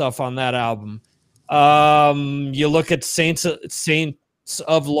downtrodden stuff on that album. You look at Saints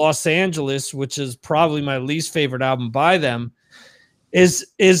of Los Angeles, which is probably my least favorite album by them,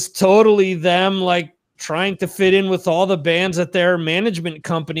 is totally them like trying to fit in with all the bands that their management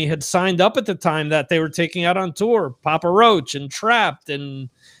company had signed up at the time that they were taking out on tour, Papa Roach and Trapped and,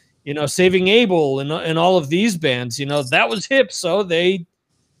 you know, Saving Abel and all of these bands. You know, that was hip, so they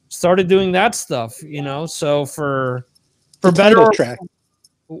started doing that stuff, you know. So for better track.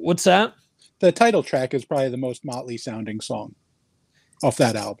 What's that? The title track is probably the most Motley sounding song off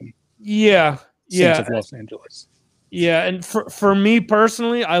that album. Yeah. Saints of Los Angeles. Yeah, and for me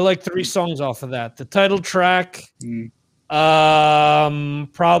personally, I like 3 songs off of that. The title track,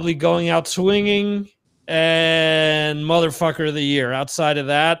 probably Going Out Swinging, and Motherfucker of the Year. Outside of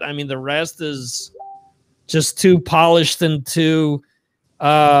that, I mean, the rest is just too polished and too,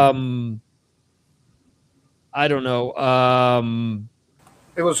 I don't know.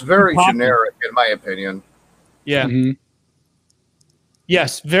 It was very generic, in my opinion. Yeah. Mm-hmm.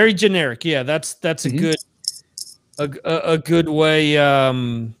 Yes, very generic. Yeah, that's a good. A good way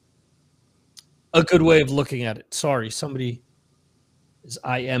of looking at it. Sorry, somebody is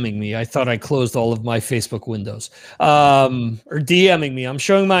IMing me. I thought I closed all of my Facebook windows. Or DMing me. I'm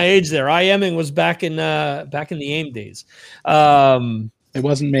showing my age there. IMing was back in the AIM days. It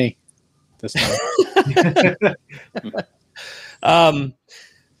wasn't me this time.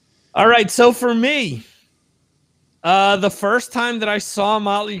 All right, so for me, the first time that I saw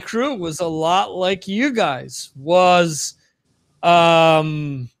Motley Crue was a lot like you guys. Was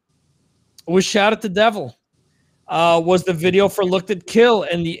Shout at the Devil. Was the video for Looked at Kill,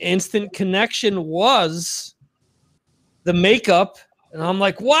 and the instant connection was the makeup, and I'm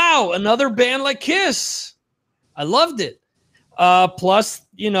like, wow, another band like Kiss. I loved it. Plus,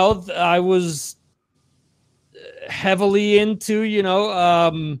 you know, I was heavily into, you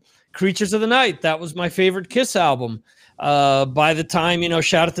know, Creatures of the Night. That was my favorite Kiss album by the time, you know,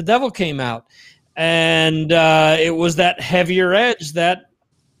 Shout at the Devil came out. And it was that heavier edge that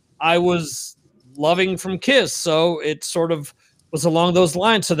I was loving from Kiss. So it sort of was along those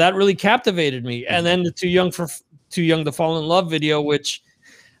lines. So that really captivated me. And then the Too Young to Fall in Love video, which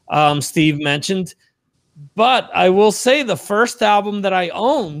Steve mentioned. But I will say the first album that I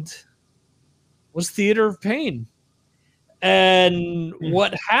owned was Theater of Pain. And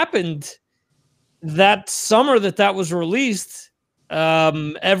what happened that summer that was released,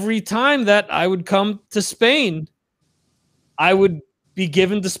 every time that I would come to Spain, I would be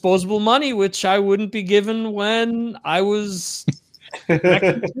given disposable money, which I wouldn't be given when I was back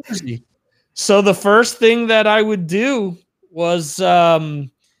in Jersey. So the first thing that I would do was run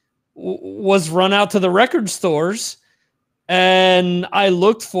out to the record stores. And I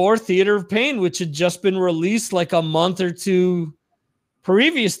looked for Theater of Pain, which had just been released like a month or two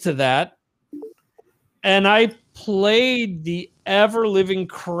previous to that. And I played the ever-living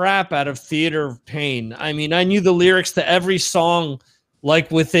crap out of Theater of Pain. I mean, I knew the lyrics to every song like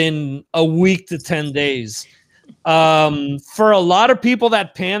within a week to 10 days. For a lot of people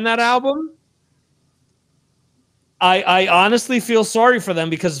that pan that album, I honestly feel sorry for them,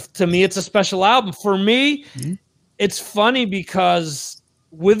 because to me, it's a special album. For me, it's funny because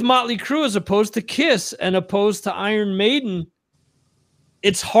with Motley Crue, as opposed to Kiss and opposed to Iron Maiden,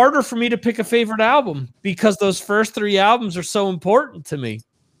 it's harder for me to pick a favorite album because those first 3 albums are so important to me.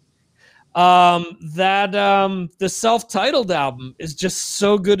 The self-titled album is just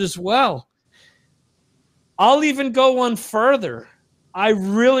so good as well. I'll even go one further. I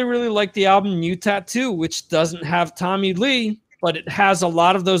really, really like the album New Tattoo, which doesn't have Tommy Lee, but it has a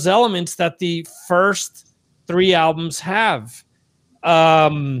lot of those elements that the first 3 albums have. I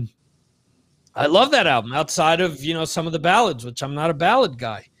love that album outside of, you know, some of the ballads, which I'm not a ballad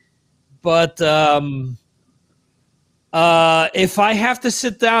guy. But if I have to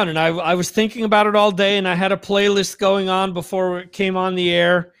sit down, and I was thinking about it all day, and I had a playlist going on before it came on the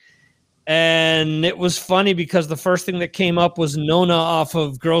air, and it was funny because the first thing that came up was Nona off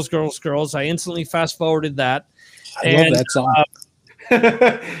of Girls, Girls, Girls. I instantly fast-forwarded that. I love that song.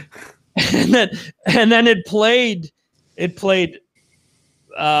 And then it played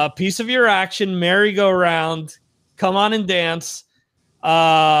Piece of Your Action, Merry Go Round, Come On and Dance,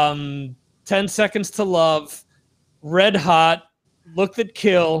 10 Seconds to Love, Red Hot, Look That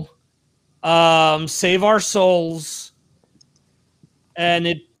Kill, Save Our Souls, and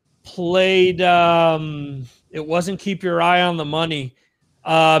it played, it wasn't Keep Your Eye on the Money.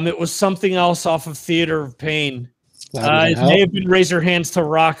 It was something else off of Theater of Pain. It may have been Raise Your Hands to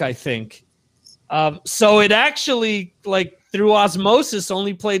Rock, I think. So it actually, like, through osmosis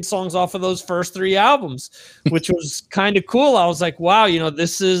only played songs off of those first 3 albums, which was kind of cool. I was like, wow, you know,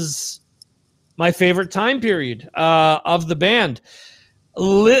 this is my favorite time period of the band.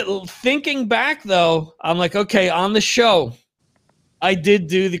 Thinking back, though, I'm like, okay, on the show, I did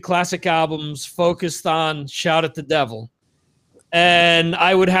do the classic albums focused on Shout at the Devil. And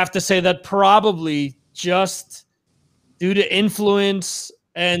I would have to say that probably just due to influence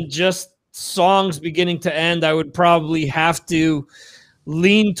and just songs beginning to end, I would probably have to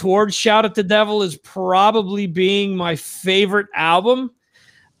lean towards Shout at the Devil as probably being my favorite album.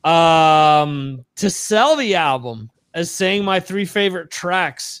 To sell the album as saying my 3 favorite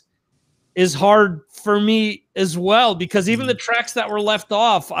tracks is hard for me as well, because even the tracks that were left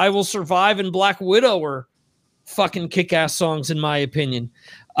off, I Will Survive and Black Widow, were fucking kick-ass songs in my opinion.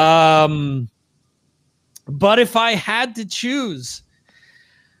 But if I had to choose,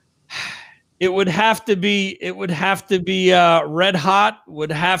 it would have to be Red Hot,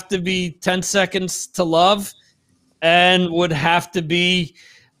 would have to be 10 Seconds to Love, and would have to be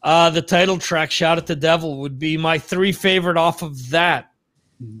the title track, Shout at the Devil, would be my 3 favorite off of that.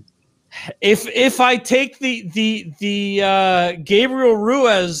 If I take the Gabriel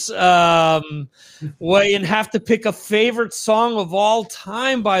Ruiz way and have to pick a favorite song of all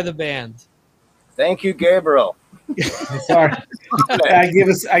time by the band. Thank you, Gabriel. Sorry, I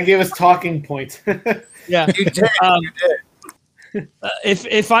gave us talking points. Yeah, You did. You did.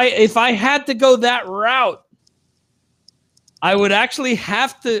 If I had to go that route, I would actually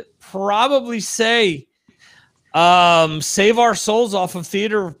have to probably say Save Our Souls off of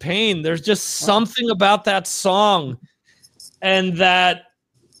Theater of Pain. There's just something about that song, and that,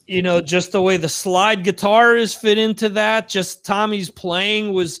 you know, just the way the slide guitar is fit into that, just Tommy's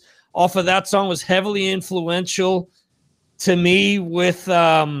playing was off of that song was heavily influential to me with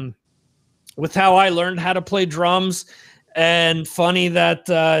how I learned how to play drums. And funny that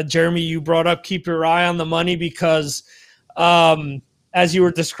Jeremy, you brought up Keep Your Eye on the Money, because as you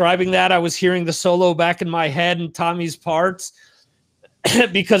were describing that, I was hearing the solo back in my head and Tommy's parts,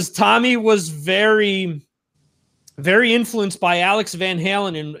 because Tommy was very, very influenced by Alex Van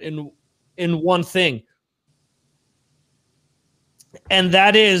Halen in one thing. And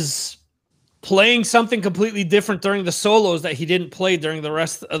that is playing something completely different during the solos that he didn't play during the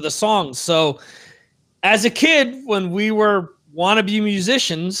rest of the songs. So as a kid, when we were wannabe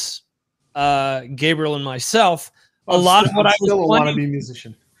musicians, Gabriel and myself, a lot of what I was still a playing, wannabe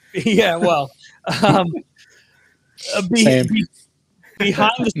musician. Yeah, well, behind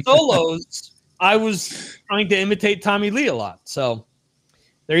the solos, I was trying to imitate Tommy Lee a lot. So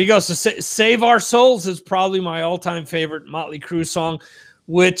there you go. So Save Our Souls is probably my all-time favorite Motley Crue song,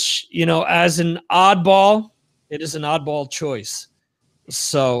 which, you know, as an oddball, it is an oddball choice.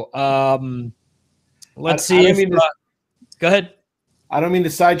 So let's see. Go ahead. I don't mean to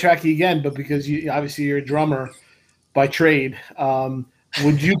sidetrack you again, but because obviously you're a drummer by trade,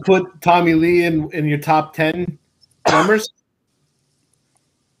 would you put Tommy Lee in your top 10 drummers?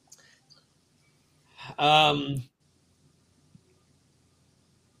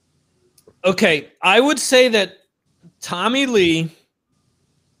 Okay, I would say that Tommy Lee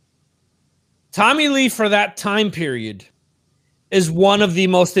for that time period is one of the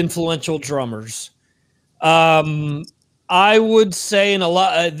most influential drummers. I would say in a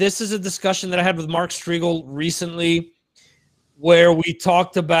lot. This is a discussion that I had with Mark Striegel recently, where we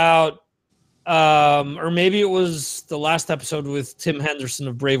talked about, or maybe it was the last episode with Tim Henderson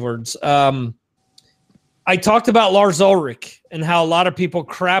of Brave Words. I talked about Lars Ulrich and how a lot of people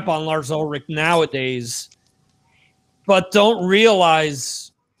crap on Lars Ulrich nowadays, but don't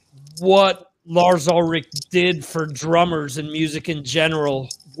realize what Lars Ulrich did for drummers and music in general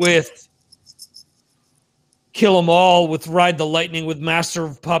with Kill 'Em All, with Ride the Lightning, with Master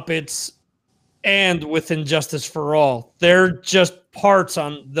of Puppets, and with Injustice for All. They're just parts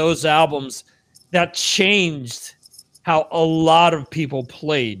on those albums that changed how a lot of people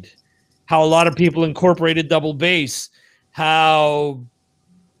played, how a lot of people incorporated double bass, how,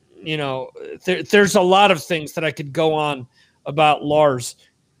 you know, there's a lot of things that I could go on about Lars.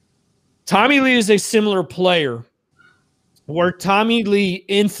 Tommy Lee is a similar player, where Tommy Lee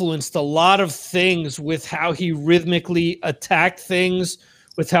influenced a lot of things with how he rhythmically attacked things,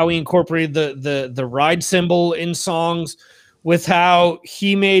 with how he incorporated the ride cymbal in songs, with how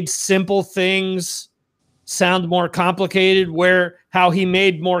he made simple things sound more complicated, where how he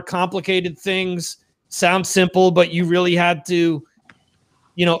made more complicated things sound simple, but you really had to,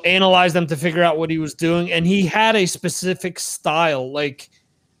 you know, analyze them to figure out what he was doing. And he had a specific style, like,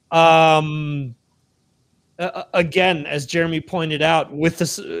 again, as Jeremy pointed out, with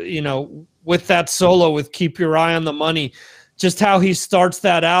this, you know, with that solo with Keep Your Eye on the Money, just how he starts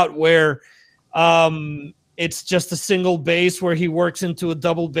that out, where it's just a single bass where he works into a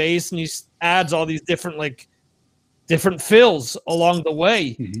double bass and he adds all these different fills along the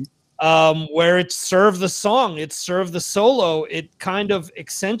way. Where it served the song, it served the solo, it kind of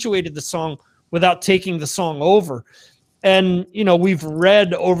accentuated the song without taking the song over. And, you know, we've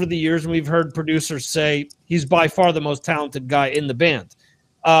read over the years and we've heard producers say he's by far the most talented guy in the band.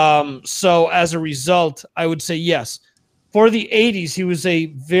 So as a result, I would say yes. For the 80s, he was a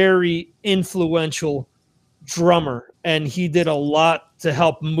very influential drummer, and he did a lot to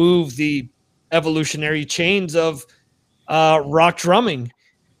help move the evolutionary chains of rock drumming,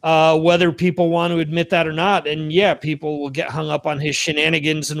 whether people want to admit that or not. And yeah, people will get hung up on his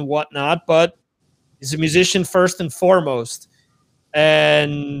shenanigans and whatnot, but he's a musician first and foremost,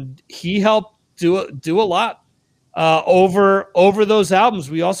 and he helped do a lot over those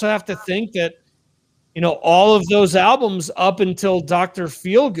albums. We also have to think that, you know, all of those albums up until Dr.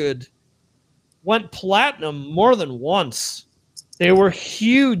 Feelgood went platinum more than once. They were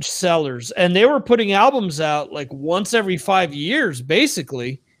huge sellers, and they were putting albums out like once every 5 years,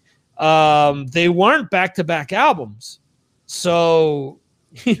 basically. They weren't back-to-back albums. So,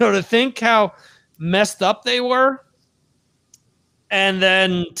 you know, to think how messed up they were, and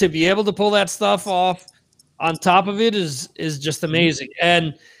then to be able to pull that stuff off on top of it is just amazing.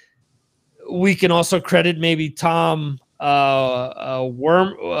 And we can also credit maybe Tom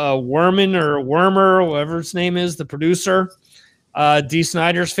Werman or Wormer, whatever his name is, the producer, Dee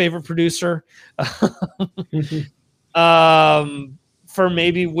Snider's favorite producer, for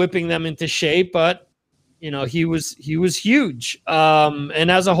maybe whipping them into shape. But, you know, he was huge.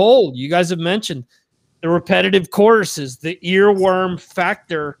 And as a whole, you guys have mentioned the repetitive choruses, the earworm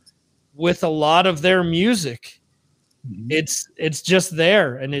factor with a lot of their music. It's just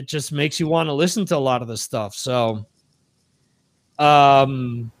there, and it just makes you want to listen to a lot of the stuff. So, I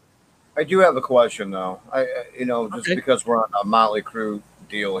do have a question though. Just because we're on a Motley Crue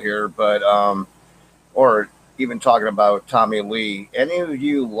deal here, but or even talking about Tommy Lee, any of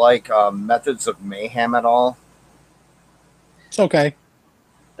you like Methods of Mayhem at all? It's okay.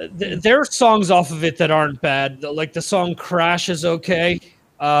 There are songs off of it that aren't bad. Like the song Crash is okay.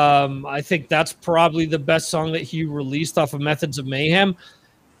 I think that's probably the best song that he released off of Methods of Mayhem.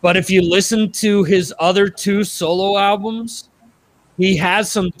 But if you listen to his other two solo albums, he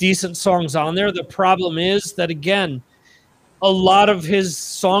has some decent songs on there. The problem is that, again, a lot of his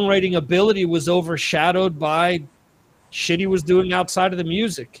songwriting ability was overshadowed by shit he was doing outside of the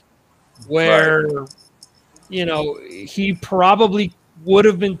music, where, you know, he probably would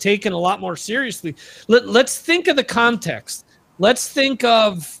have been taken a lot more seriously. Let's think of the context. Let's think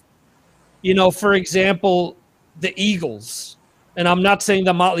of, you know, for example, the Eagles. And I'm not saying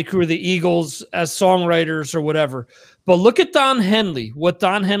that Motley Crue are the Eagles as songwriters or whatever, but look at Don Henley. What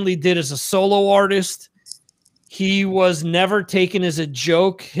Don Henley did as a solo artist, he was never taken as a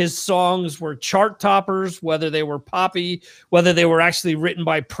joke. His songs were chart toppers, whether they were poppy, whether they were actually written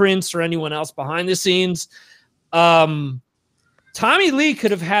by Prince or anyone else behind the scenes. Tommy Lee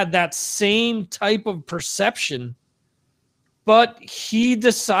could have had that same type of perception, but he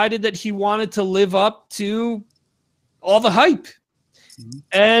decided that he wanted to live up to all the hype.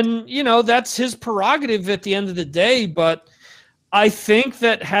 And, you know, that's his prerogative at the end of the day. But I think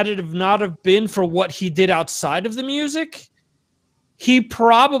that had it not have been for what he did outside of the music,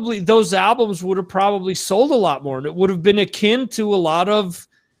 those albums would have probably sold a lot more. And it would have been akin to a lot of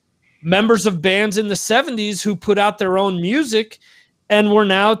members of bands in the 70s who put out their own music and were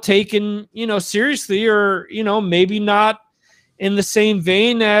now taken, you know, seriously, or, you know, maybe not in the same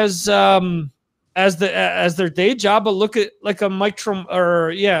vein as their day job, but look at like a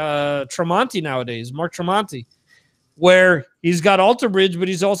Tremonti nowadays, Mark Tremonti, where he's got Alter Bridge, but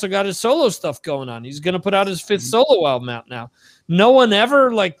he's also got his solo stuff going on. He's going to put out his 5th solo album out now. No one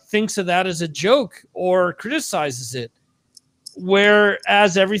ever thinks of that as a joke or criticizes it.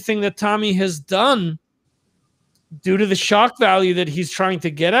 Whereas everything that Tommy has done, due to the shock value that he's trying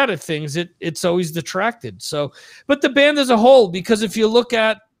to get out of things, it's always detracted. So, but the band as a whole, because if you look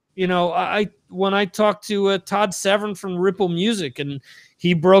at, you know, when I talked to Todd Severn from Ripple Music, and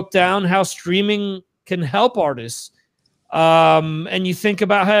he broke down how streaming can help artists. And you think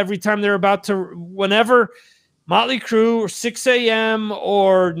about how every time they're whenever Motley Crue or 6 a.m.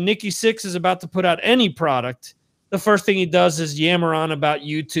 or Nikki Sixx is about to put out any product, the first thing he does is yammer on about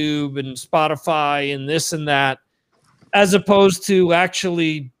YouTube and Spotify and this and that, as opposed to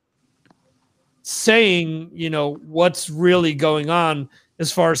actually saying, you know, what's really going on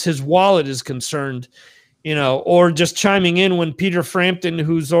as far as his wallet is concerned, you know, or just chiming in when Peter Frampton,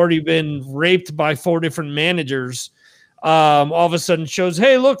 who's already been raped by 4 different managers, all of a sudden shows,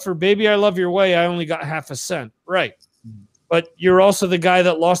 hey, look, for Baby I Love Your Way, I only got half a cent. Right. But you're also the guy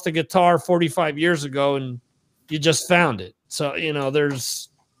that lost a guitar 45 years ago and you just found it. So, you know, there's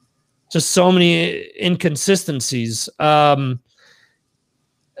just so many inconsistencies. I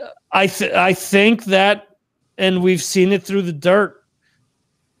think that, and we've seen it through the dirt,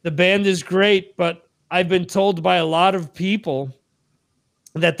 the band is great, but I've been told by a lot of people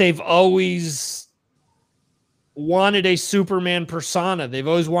that they've always wanted a Superman persona. They've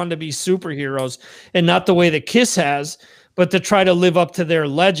always wanted to be superheroes, and not the way that Kiss has, but to try to live up to their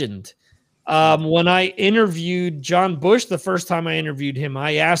legend. When I interviewed John Bush, the first time I interviewed him,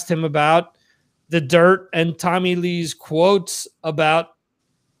 I asked him about the dirt and Tommy Lee's quotes about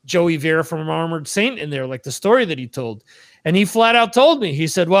Joey Vera from Armored Saint in there, like the story that he told. And he flat out told me, he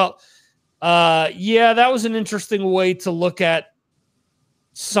said, well, yeah, that was an interesting way to look at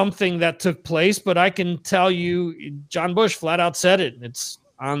something that took place, but I can tell you, John Bush flat out said it. It's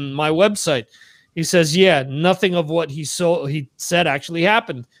on my website. He says, yeah, nothing of what he said actually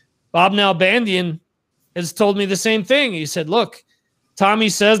happened. Bob Nalbandian has told me the same thing. He said, look, Tommy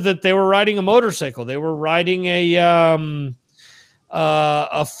says that they were riding a motorcycle. They were riding a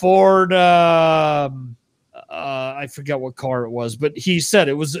Ford, I forget what car it was, but he said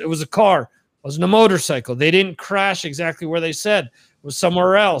it was a car. It wasn't a motorcycle. They didn't crash exactly where they said. It was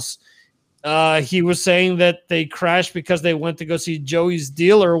somewhere else. He was saying that they crashed because they went to go see Joey's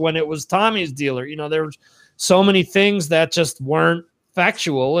dealer when it was Tommy's dealer. You know, there were so many things that just weren't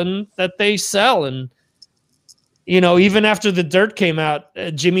factual and that they sell. And, you know, even after the dirt came out,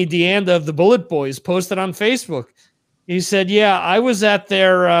 Jimmy DeAnda of the Bullet Boys posted on Facebook. He said, yeah, I was at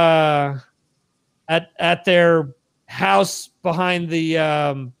their at their house behind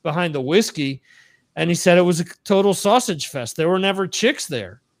the whiskey, and he said it was a total sausage fest. There were never chicks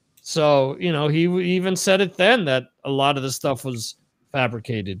there. So, you know, he even said it then that a lot of the stuff was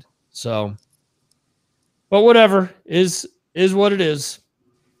fabricated. So, but whatever is what it is.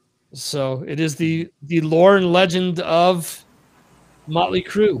 So it is the lore and legend of Motley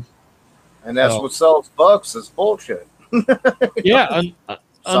Crue. And that's what sells books is bullshit. Yeah.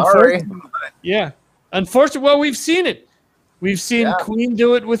 Sorry. Yeah. Unfortunately, well, we've seen it. We've seen Queen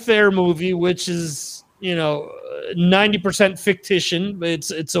do it with their movie, which is, you know, 90%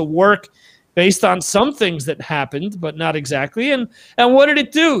 fictitious. It's a work based on some things that happened, but not exactly. And what did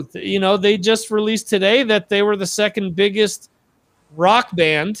it do? You know, they just released today that they were the second biggest rock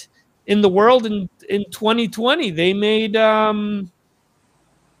band in the world in 2020. They made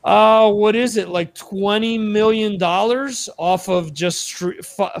what is it, like $20 million off of just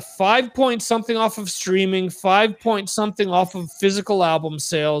 5 point something off of streaming, 5 point something off of physical album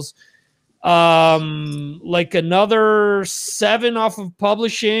sales, like another 7 off of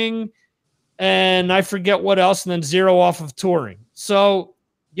publishing, and I forget what else, and then 0 off of touring. So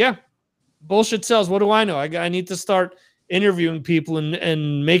yeah, bullshit sells. What do I know? I need to start interviewing people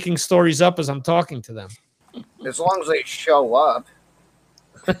and making stories up as I'm talking to them. As long as they show up.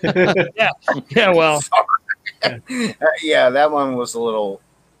 Yeah, well. Yeah, that one was a little,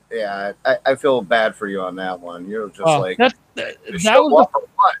 yeah, I feel bad for you on that one. You're just like,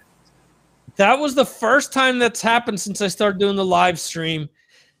 that was the first time that's happened since I started doing the live stream.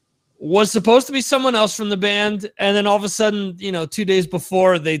 Was supposed to be someone else from the band, and then all of a sudden, you know, 2 days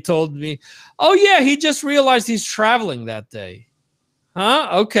before, they told me, oh yeah, he just realized he's traveling that day. Huh?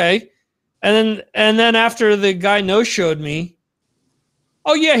 Okay. And then after the guy no-showed me,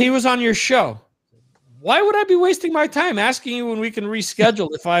 oh yeah, he was on your show. Why would I be wasting my time asking you when we can reschedule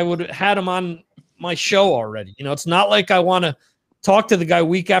if I would have had him on my show already? You know, it's not like I want to talk to the guy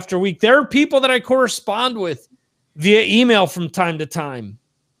week after week. There are people that I correspond with via email from time to time,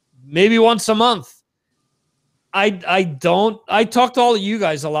 maybe once a month. I talk to all of you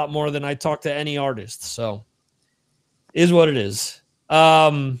guys a lot more than I talk to any artist. So is what it is.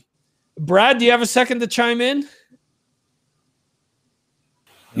 Brad, do you have a second to chime in?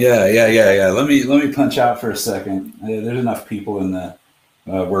 Yeah. Let me punch out for a second. There's enough people in the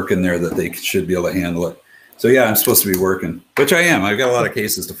working there that they should be able to handle it. So yeah, I'm supposed to be working, which I am. I've got a lot of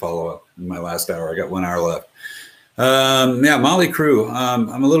cases to follow up in my last hour. I got 1 hour left. Yeah, Motley Crue.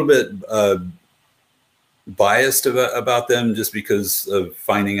 I'm a little bit biased about them just because of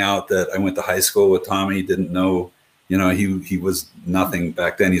finding out that I went to high school with Tommy. Didn't know, you know, he was nothing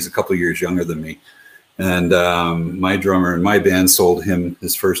back then. He's a couple of years younger than me. And my drummer in my band sold him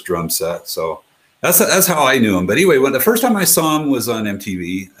his first drum set. So that's how I knew him. But anyway, when the first time I saw him was on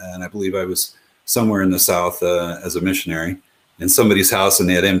MTV, and I believe I was somewhere in the South as a missionary in somebody's house, and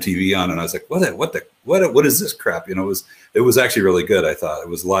they had MTV on, and I was like, what is this crap? You know, it was actually really good. I thought it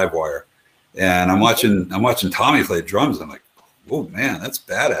was Livewire. And I'm watching Tommy play drums. I'm like, oh man, that's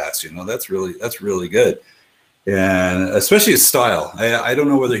badass. You know, that's really good. And especially his style. I don't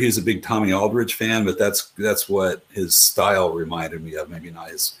know whether he's a big Tommy Aldridge fan, but that's what his style reminded me of. Maybe not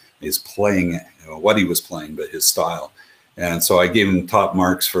his playing, what he was playing, but his style. And so I gave him top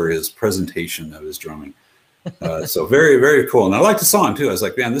marks for his presentation of his drumming. So very, very cool. And I liked the song too. I was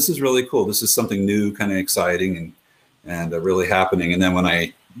like, man, this is really cool. This is something new, kind of exciting and really happening. And then when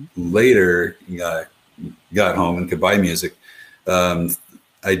I later got home and could buy music,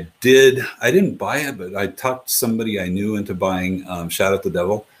 I didn't buy it, but I talked somebody I knew into buying Shout at the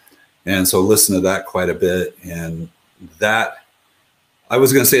Devil. And so listened to that quite a bit. And that, I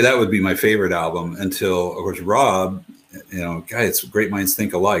was going to say that would be my favorite album until, of course, Rob, guys, great minds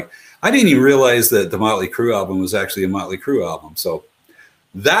think alike. I didn't even realize that the Motley Crue album was actually a Motley Crue album. So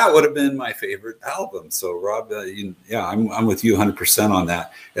that would have been my favorite album. So Rob, I'm with you 100% on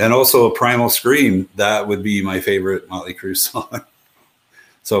that. And also Primal Scream, that would be my favorite Motley Crue song.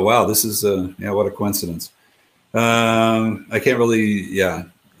 So wow, this is what a coincidence. I can't really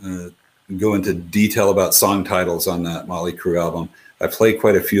go into detail about song titles on that Motley Crue album. I play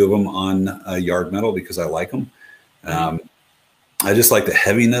quite a few of them on Yard Metal because I like them. I just like the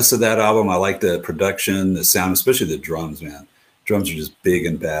heaviness of that album. I like the production, the sound, especially the drums, man. Drums are just big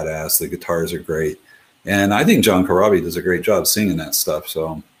and badass. The guitars are great. And I think John Corabi does a great job singing that stuff.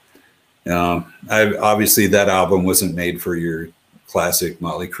 So, obviously that album wasn't made for your classic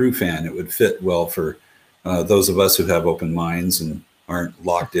Motley Crue fan. It would fit well for those of us who have open minds and aren't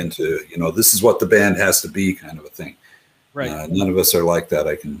locked into, this is what the band has to be kind of a thing. Right. None of us are like that.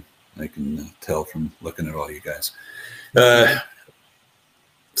 I can tell from looking at all you guys.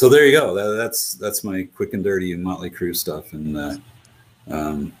 So there you go. That's my quick and dirty Motley Crue stuff. And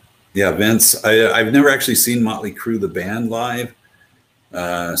Vince, I've never actually seen Motley Crue the band live.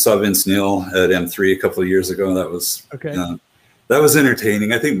 Saw Vince Neil at M3 a couple of years ago. That was okay. That was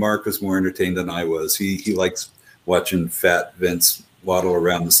entertaining. I think Mark was more entertained than I was. He likes watching fat Vince waddle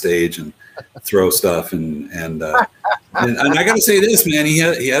around the stage and throw stuff and I got to say this, man,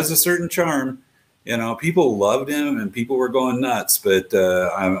 he has a certain charm. People loved him and people were going nuts. But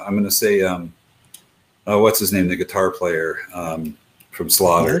I'm going to say, what's his name? The guitar player from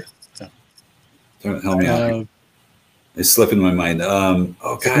Slaughter. Don't help me out. It's slipping my mind. God,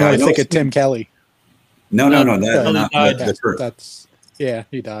 I think of Tim Kelly. No. He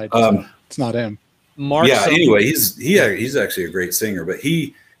died. It's not him. Mark. Yeah. Anyway, he's actually a great singer, but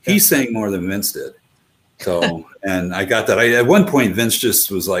he sang more than Vince did. So, and I got that. At one point, Vince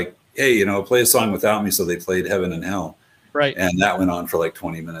just was like, hey, play a song without me. So they played Heaven and Hell. Right. And that went on for like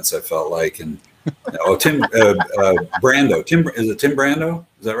 20 minutes, I felt like. And Tim Brando. Is it Tim Brando?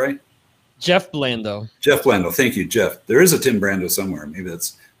 Is that right? Jeff Blando. Jeff Blando. Thank you, Jeff. There is a Tim Brando somewhere. Maybe I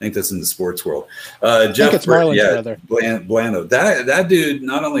think that's in the sports world. Jeff, I think it's Marlon's brother. Blando. That dude,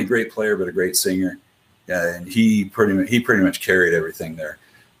 not only a great player, but a great singer. Yeah, and he pretty much carried everything there.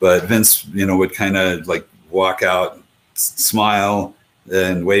 But Vince, would kind of like walk out, smile,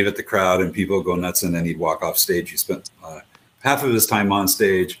 and wave at the crowd, and people go nuts, and then he'd walk off stage. He spent half of his time on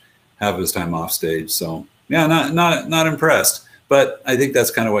stage, half of his time off stage. So yeah, not impressed. But I think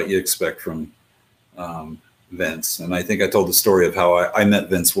that's kind of what you expect from Vince. And I think I told the story of how I met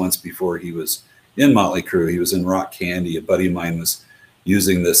Vince once before he was in Motley Crue. He was in Rock Candy. A buddy of mine was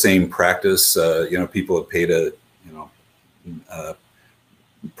using the same practice. People had paid to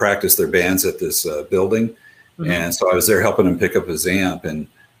practice their bands at this building. Mm-hmm. And so I was there helping him pick up his amp. And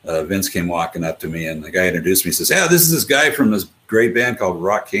Vince came walking up to me, and the guy introduced me. He says, yeah, this is this guy from this great band called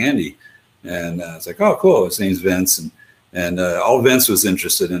Rock Candy. And I was like, oh, cool. His name's Vince. And all Vince was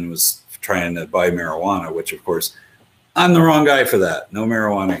interested in was trying to buy marijuana, which, of course, I'm the wrong guy for that. No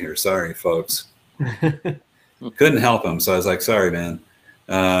marijuana here. Sorry, folks. Couldn't help him. So I was like, sorry, man.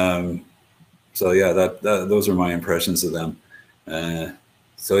 So, yeah, those are my impressions of them.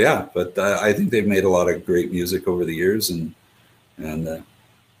 But I think they've made a lot of great music over the years. And there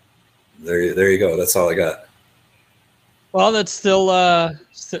you go. That's all I got. Well, that's still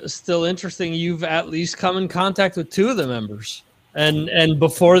interesting. You've at least come in contact with two of the members, and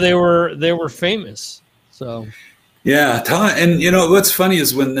before they were famous. So, yeah, and what's funny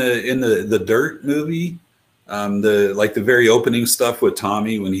is when in the Dirt movie, the very opening stuff with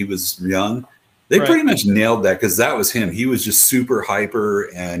Tommy when he was young, they pretty much nailed that because that was him. He was just super hyper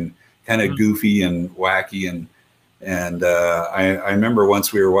and kind of goofy and wacky and I remember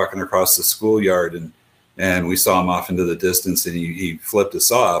once we were walking across the schoolyard and we saw him off into the distance, and he flipped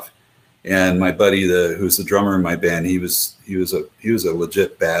us off. And my buddy, who's the drummer in my band, he was a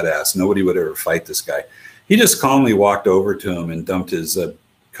legit badass. Nobody would ever fight this guy. He just calmly walked over to him and dumped his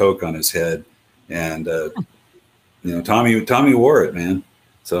coke on his head. And Tommy wore it, man.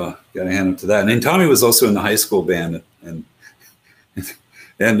 So got to hand him to that. And then Tommy was also in the high school band, and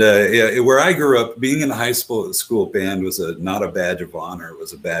where I grew up, being in the high school band was not a badge of honor; it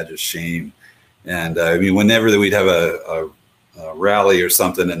was a badge of shame. And I mean, whenever we'd have a rally or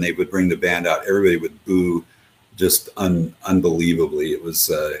something, and they would bring the band out, everybody would boo, just unbelievably. It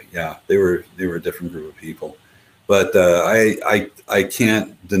was they were a different group of people. But I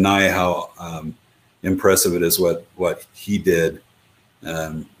can't deny how impressive it is what he did.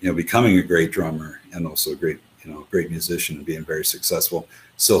 Becoming a great drummer and also a great musician and being very successful,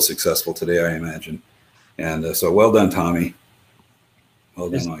 still successful today, I imagine. And so well done, Tommy. Well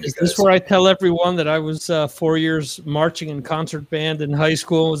done, all you is guys. this where I tell everyone that I was 4 years marching in concert band in high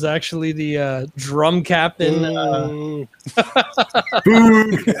school and was actually the drum captain?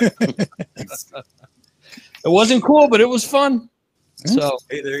 It wasn't cool, but it was fun. So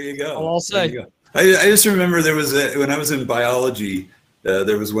hey, there you go. I'll say. I just remember there was when I was in biology,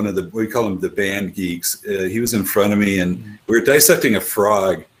 there was one of we call him the band geeks. He was in front of me, and we were dissecting a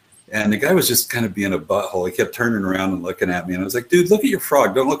frog, and the guy was just kind of being a butthole. He kept turning around and looking at me, and I was like, "Dude, look at your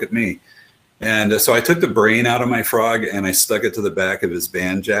frog. Don't look at me." And so I took the brain out of my frog and I stuck it to the back of his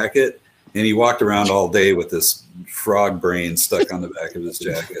band jacket, and he walked around all day with this frog brain stuck on the back of his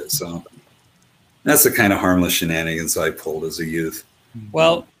jacket. So that's the kind of harmless shenanigans I pulled as a youth.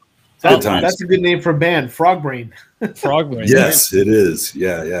 Well, that's a good name for a band, Frog Brain. Frog Brain. Yes, it is.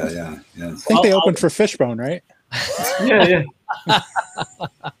 Yeah. I think they opened for Fishbone, right? Yeah.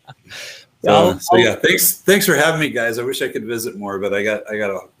 So yeah, thanks for having me, guys. I wish I could visit more, but I got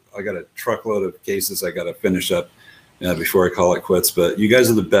a truckload of cases I got to finish up before I call it quits. But you guys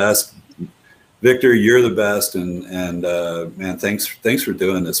are the best. Victor, you're the best, and man, thanks for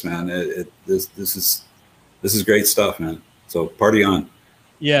doing this, man. This is great stuff, man. So party on.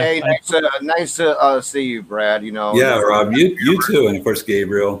 Yeah. Hey, nice to see you, Brad. Yeah, Rob, you too, and of course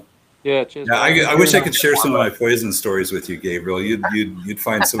Gabriel. Yeah, cheers. Yeah, I wish I could share some of my poison stories with you, Gabriel. You'd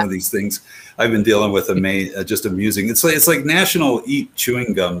find some of these things I've been dealing with just amusing. It's like National Eat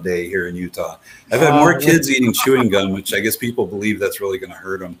Chewing Gum Day here in Utah. I've had more kids eating chewing gum, which I guess people believe that's really going to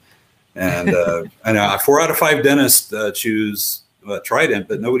hurt them. And I know 4 out of 5 dentists choose Trident,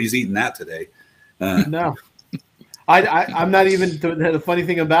 but nobody's eating that today. No. I'm not even. The funny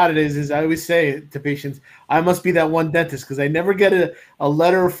thing about it is I always say to patients, I must be that one dentist because I never get a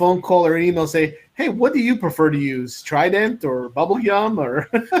letter, or phone call, or an email say, "Hey, what do you prefer to use, Trident or bubble gum?" Or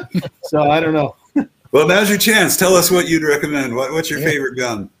so I don't know. Well, now's your chance. Tell us what you'd recommend. What's your favorite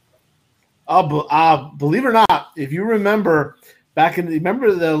gum? Believe it or not, if you remember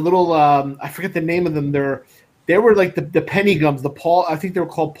remember the little I forget the name of them. They were like the penny gums. I think they were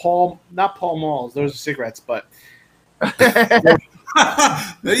called not Pall Malls. Those are cigarettes, but.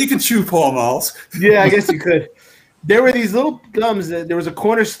 You can chew Pall Malls. Yeah, I guess you could. There were these little gums. There was a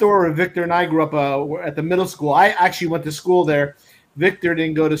corner store where Victor and I grew up at the middle school. I actually went to school there. Victor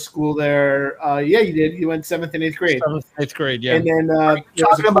didn't go to school there. Yeah, you did. You went 7th and 8th grade. 7th, 8th grade, yeah. And then there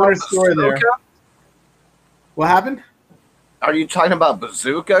was a corner store there. What happened? Are you talking about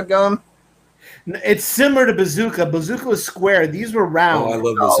bazooka gum? It's similar to bazooka. Bazooka was square. These were round. Oh, I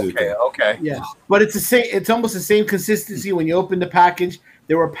love bazooka. Okay. Yeah, but it's the same. It's almost the same consistency when you open the package.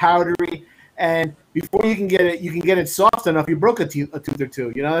 They were powdery, and before you can get it soft enough. You broke a tooth or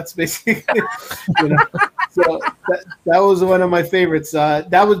two. That's basically. So that was one of my favorites.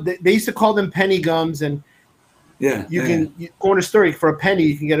 They used to call them penny gums, and corner store for a penny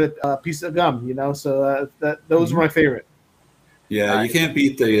you can get a piece of gum. So those were my favorite. Yeah, you can't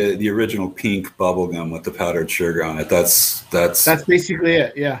beat the original pink bubble gum with the powdered sugar on it. That's basically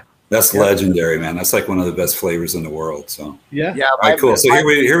it. Yeah. That's legendary, man. That's like one of the best flavors in the world. So yeah. All right, cool. So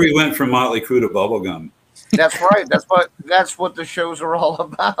here we went from Motley Crue to bubble gum. That's right. That's what the shows are all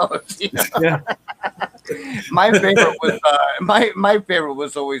about. Yeah. My favorite was my favorite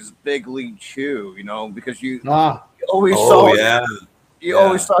was always Big League Chew. Because you always saw. Yeah. You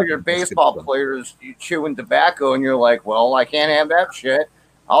always saw your baseball players chewing tobacco, and you're like, "Well, I can't have that shit.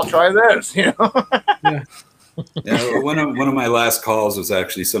 I'll try this." Yeah. Yeah. One of my last calls was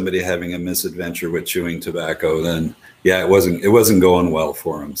actually somebody having a misadventure with chewing tobacco. Then, it wasn't going well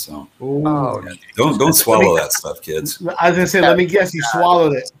for him. So, don't swallow that stuff, kids. I was gonna say, let me guess, you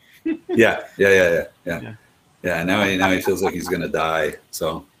swallowed it. Yeah. Now he feels like he's gonna die.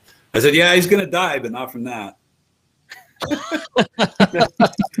 So, I said, "Yeah, he's gonna die, but not from that."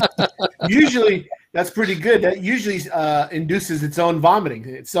 Usually that's pretty good. That usually induces its own vomiting.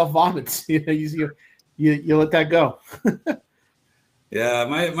 It self vomits. You let that go. Yeah,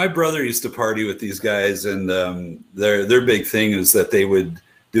 my brother used to party with these guys, and their big thing is that they would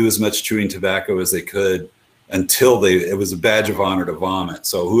do as much chewing tobacco as they could until it was a badge of honor to vomit.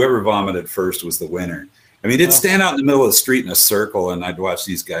 So whoever vomited first was the winner. I mean, it'd stand out in the middle of the street in a circle, and I'd watch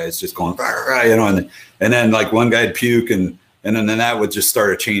these guys just going, you know, and then like one guy'd puke, and then that would just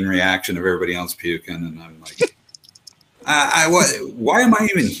start a chain reaction of everybody else puking, and I'm like, why am I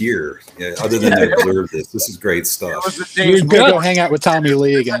even here? Yeah, other than to observe this. This is great stuff. You're good. Go hang out with Tommy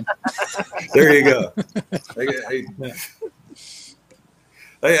Lee again. There you go.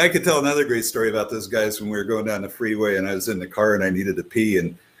 I could tell another great story about those guys when we were going down the freeway, and I was in the car and I needed to pee,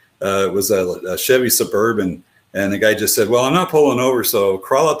 and it was a Chevy Suburban, and the guy just said, well, I'm not pulling over, so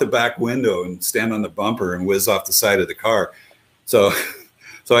crawl out the back window and stand on the bumper and whiz off the side of the car. So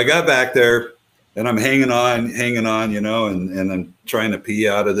I got back there, and I'm hanging on, you know, and I'm trying to pee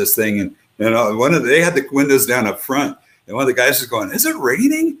out of this thing. And they had the windows down up front, and one of the guys was going, is it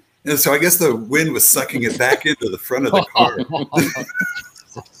raining? And so I guess the wind was sucking it back into the front of the car.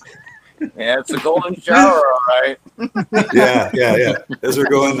 Yeah, it's a golden shower, all right. Yeah. As we're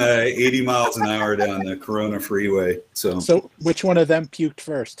going 80 miles an hour down the Corona freeway. So which one of them puked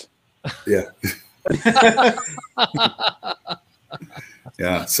first? Yeah.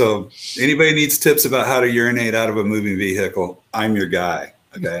 Yeah. So anybody needs tips about how to urinate out of a moving vehicle, I'm your guy.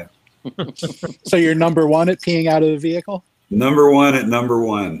 Okay. So you're number one at peeing out of the vehicle? Number one at number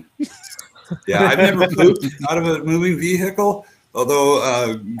one. Yeah, I've never pooped out of a moving vehicle. Although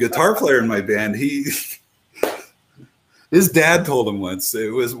a guitar player in my band, his dad told him once, it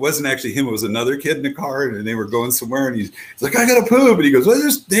wasn't actually him, it was another kid in the car, and they were going somewhere, and he's like, I gotta poop, and he goes, well,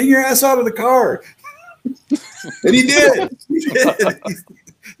 just hang your ass out of the car. And he did.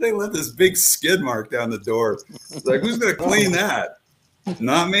 They left this big skid mark down the door. It's like, who's gonna clean that?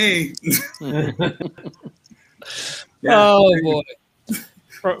 Not me. Yeah. Oh boy.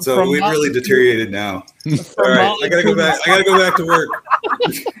 So we've really deteriorated now. All right, I gotta go back. I gotta go back to work.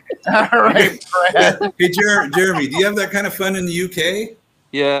 All right, Brad. Hey, Jeremy, do you have that kind of fun in the UK?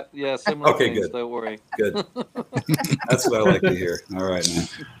 Yeah, similar Okay, things, good. don't worry. Good. That's what I like to hear. All right, man.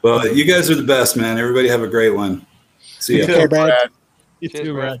 Well, you guys are the best, man. Everybody have a great one. See you. Okay, Brad. You Cheers,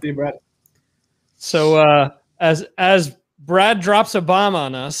 too, Brad. Brad. See you, Brad. So as Brad drops a bomb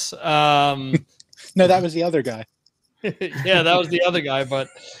on us, No, that was the other guy. yeah, that was the other guy, but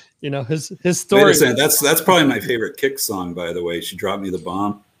you know his Wait story. a second. That's probably my favorite Kick song, by the way. She dropped me the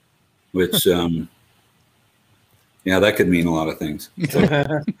bomb, which yeah, that could mean a lot of things.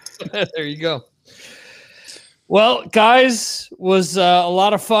 There you go. Well, guys, was a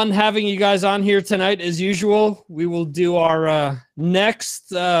lot of fun having you guys on here tonight. As usual, we will do our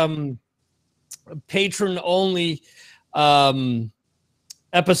next patron-only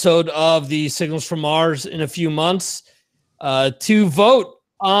episode of the Signals from Mars in a few months. To vote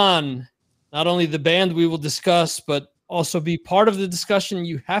on not only the band we will discuss, but also be part of the discussion,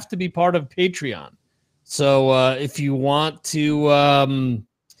 you have to be part of Patreon. So if you want to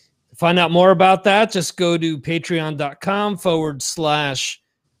find out more about that, just go to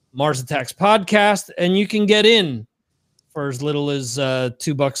patreon.com/Mars Attacks Podcast, and you can get in for as little as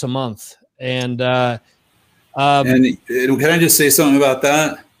 $2 a month. And can I just say something about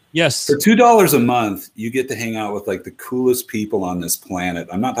that? yes, For $2 a month, you get to hang out with like the coolest people on this planet.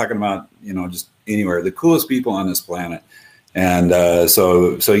 I'm not talking about, you know, just anywhere, the coolest people on this planet. And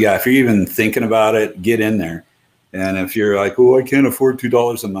so yeah, if you're even thinking about it, get in there. And if you're like, oh, I can't afford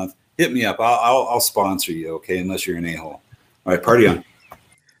 $2 a month, hit me up. I'll sponsor you, okay? Unless you're an a-hole. All right, party on.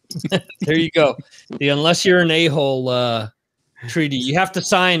 there you go. The unless you're an a-hole treaty, you have to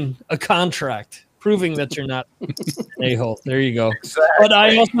sign a contract proving that you're not an a-hole. There you go. Exactly. But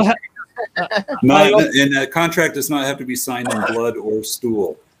I also And that contract does not have to be signed in blood or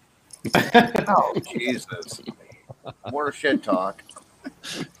stool. Oh, Jesus. More shit talk.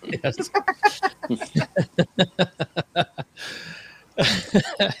 yes.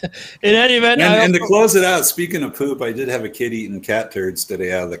 In any event, And to close it out, speaking of poop, I did have a kid eating cat turds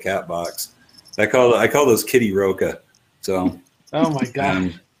today out of the cat box. I call those kitty roca. So Oh my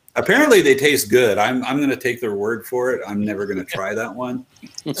God. apparently they taste good. I'm going to take their word for it. I'm never going to try that one.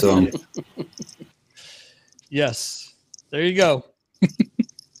 So yes, there you go.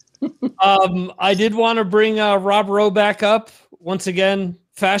 I did want to bring Rob Rowe back up once again,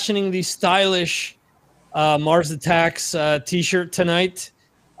 fashioning the stylish Mars Attacks t-shirt tonight.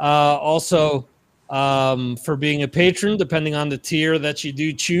 Also, for being a patron, depending on the tier that you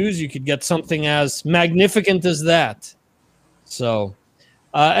do choose, you could get something as magnificent as that. So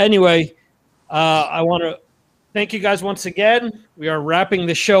anyway, I want to thank you guys once again. We are wrapping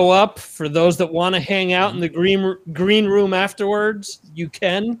the show up. For those that want to hang out in the green room afterwards, you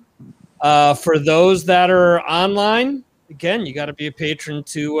can. For those that are online, again, you got to be a patron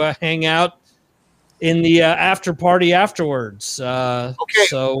to hang out in the after party afterwards. Okay,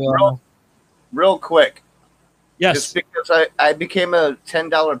 so real quick. Yes. Just because I became a $10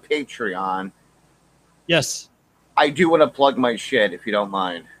 Patreon. Yes. I do want to plug my shit, if you don't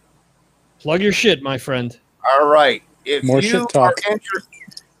mind. Plug your shit, my friend. All right. If More you shit talk. are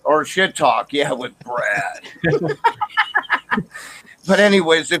interested, or shit talk, yeah, with Brad. But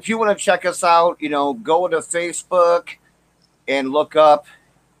anyways, if you want to check us out, go to Facebook and look up,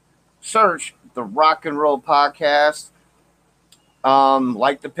 search the Rock and Roll Podcast.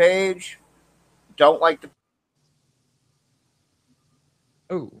 Like the page. Don't like the.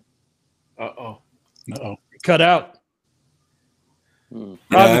 Oh. Uh-oh. Cut out.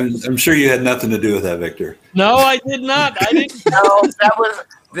 Yeah, I'm sure you had nothing to do with that, Victor. No, I did not. I didn't. No,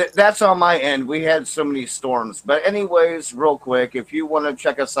 that's on my end. We had so many storms. But anyways, real quick, if you want to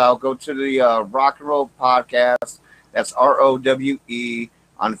check us out, go to the Rock and Roll Podcast. That's ROWE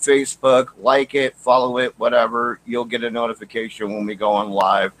on Facebook. Like it, follow it, whatever. You'll get a notification when we go on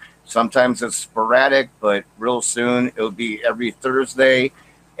live. Sometimes it's sporadic, but real soon it'll be every Thursday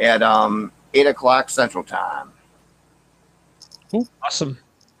at 8 o'clock Central Time. Awesome.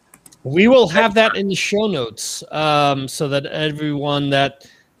 We will have that in the show notes so that everyone that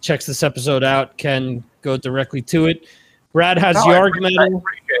checks this episode out can go directly to it. Brad has Yarg Metal. I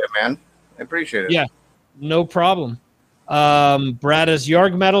appreciate it, man. I appreciate it. Yeah, no problem. Brad has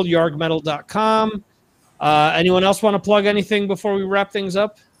Yarg Metal, yargmetal.com. Anyone else want to plug anything before we wrap things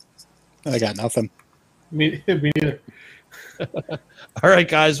up? I got nothing. Me neither. All right,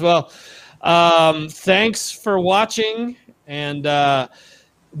 guys. Well, thanks for watching. And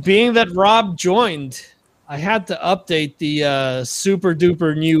being that Rob joined, I had to update the super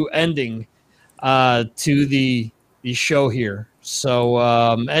duper new ending to the show here. So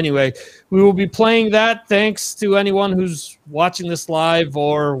anyway, we will be playing that. Thanks to anyone who's watching this live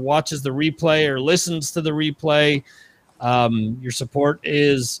or watches the replay or listens to the replay. Your support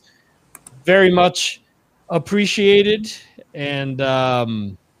is very much appreciated. And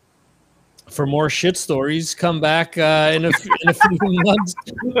for more shit stories, come back in a few months.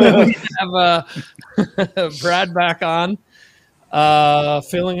 We have Brad back on,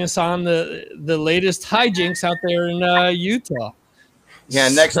 filling us on the latest hijinks out there in Utah. Yeah,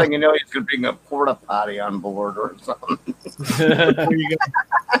 next thing you know, he's going to bring a porta potty on board or something. There you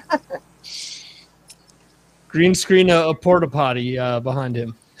go. Green screen a porta potty behind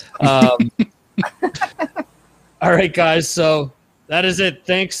him. All right, guys. So that is it.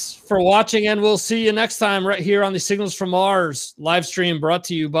 Thanks for watching, and we'll see you next time right here on the Signals from Mars live stream brought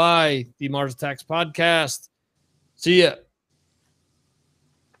to you by the Mars Attacks Podcast. See ya.